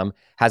yourself, Adam,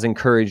 has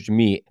encouraged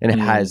me and it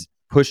has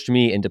pushed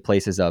me into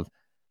places of,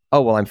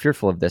 oh, well, I'm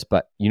fearful of this,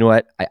 but you know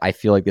what? I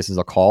feel like this is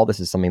a call. This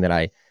is something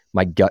that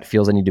my gut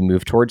feels I need to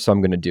move towards. So I'm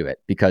going to do it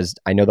because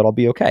I know that I'll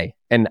be okay.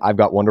 And I've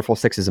got wonderful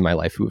 6's in my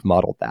life who have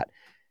modeled that.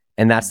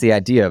 And that's the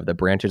idea of the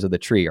branches of the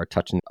tree are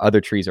touching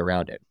other trees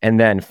around it. And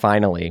then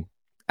finally,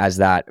 as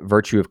that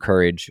virtue of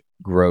courage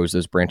grows,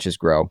 those branches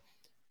grow,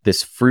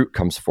 this fruit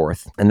comes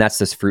forth, and that's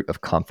this fruit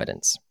of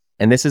confidence.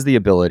 And this is the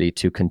ability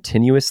to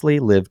continuously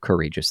live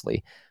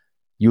courageously.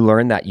 You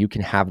learn that you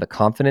can have the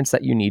confidence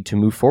that you need to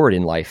move forward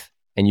in life,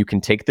 and you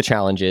can take the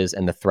challenges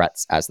and the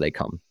threats as they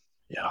come.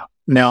 Yeah.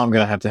 Now I'm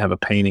going to have a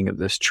painting of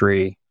this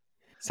tree.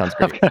 Sounds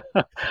great.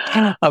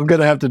 I'm going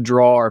to have to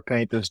draw or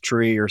paint this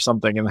tree or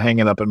something and hang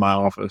it up in my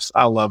office.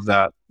 I love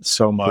that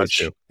so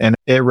much. And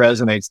it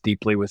resonates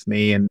deeply with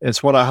me. And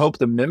it's what I hope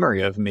the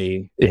memory of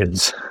me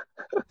is.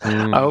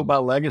 I hope my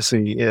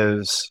legacy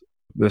is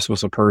this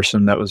was a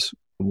person that was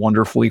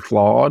wonderfully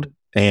flawed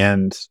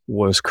and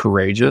was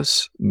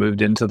courageous,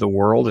 moved into the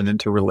world and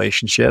into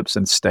relationships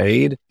and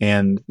stayed.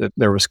 And that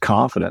there was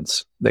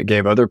confidence that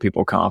gave other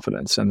people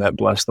confidence and that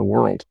blessed the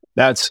world.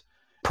 That's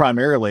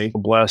primarily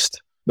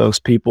blessed those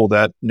people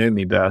that knew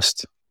me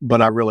best.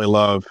 But I really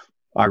love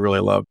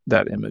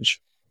that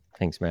image.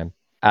 Thanks, man.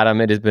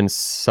 Adam, it has been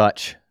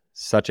such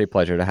a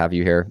pleasure to have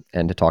you here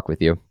and to talk with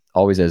you.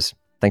 Always is.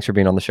 Thanks for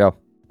being on the show.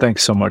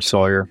 Thanks so much,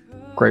 Sawyer.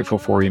 Grateful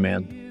for you,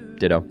 man.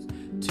 Ditto.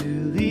 To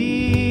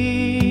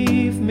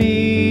leave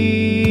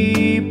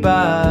me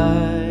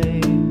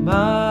by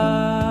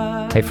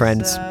my Hey,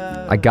 friends.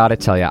 I gotta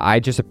tell you, I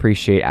just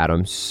appreciate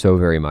Adam so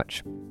very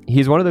much.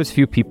 He's one of those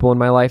few people in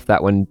my life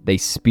that when they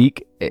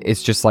speak,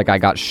 it's just like I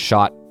got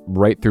shot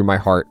right through my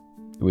heart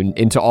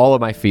into all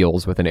of my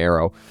feels with an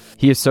arrow.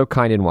 He is so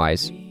kind and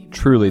wise,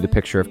 truly the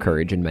picture of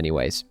courage in many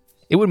ways.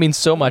 It would mean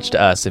so much to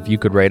us if you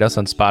could rate us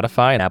on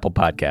Spotify and Apple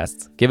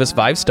Podcasts. Give us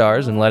 5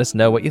 stars and let us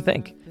know what you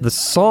think. The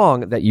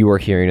song that you are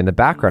hearing in the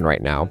background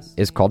right now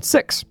is called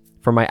 6,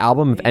 from my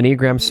album of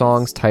Enneagram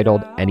songs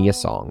titled Ennea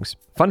Songs.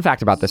 Fun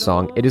fact about this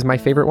song, it is my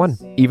favorite one,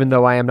 even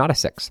though I am not a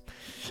 6.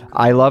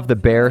 I love the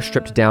bare,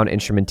 stripped-down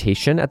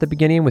instrumentation at the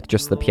beginning with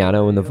just the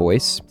piano and the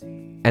voice,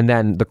 and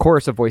then the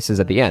chorus of voices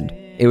at the end.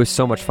 It was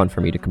so much fun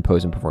for me to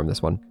compose and perform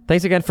this one.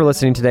 Thanks again for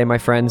listening today, my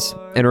friends.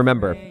 And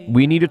remember,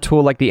 we need a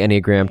tool like the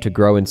Enneagram to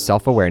grow in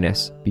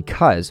self-awareness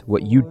because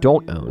what you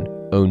don't own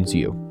owns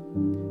you.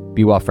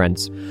 Be well,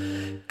 friends.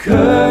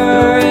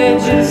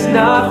 Courage is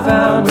not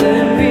found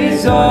in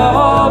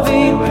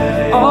resolving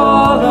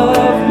all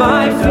of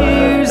my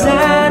fears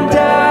and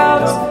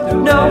doubts,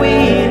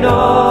 knowing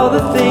all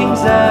the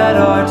things that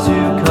are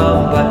to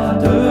come,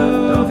 but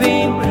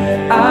moving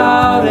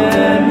out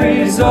and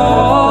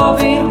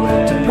resolving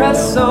to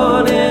press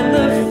on in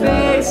the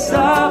face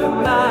of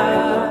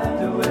my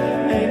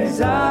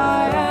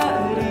anxieties,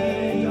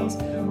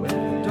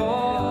 and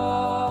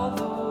all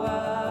the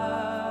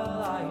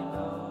while I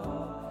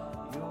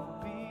know you'll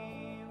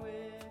be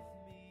with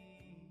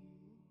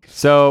me.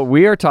 So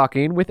we are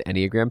talking with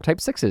Enneagram Type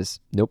 6s.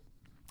 Nope,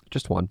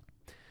 just one.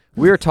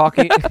 We are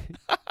talking...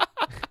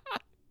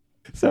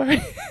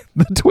 Sorry.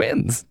 The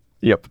twins.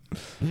 Yep.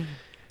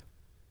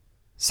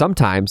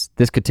 Sometimes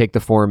this could take the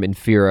form in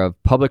fear of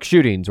public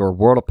shootings or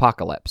world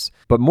apocalypse,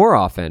 but more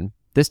often,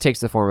 this takes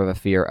the form of a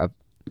fear of...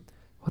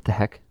 What the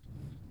heck?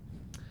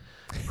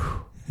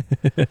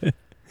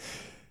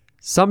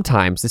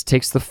 Sometimes this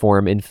takes the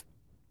form in...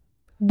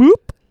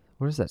 Boop.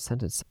 What is that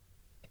sentence?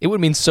 It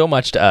would mean so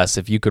much to us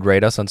if you could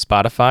rate us on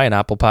Spotify and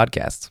Apple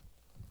Podcasts.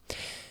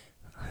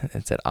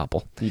 It said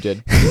Apple. You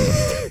did.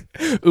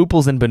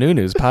 Ooples and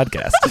Banunu's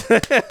podcast.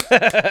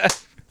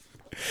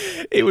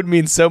 It would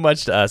mean so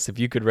much to us if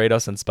you could rate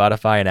us on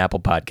Spotify and Apple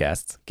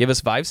Podcasts. Give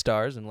us 5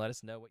 stars and let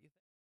us know what you think.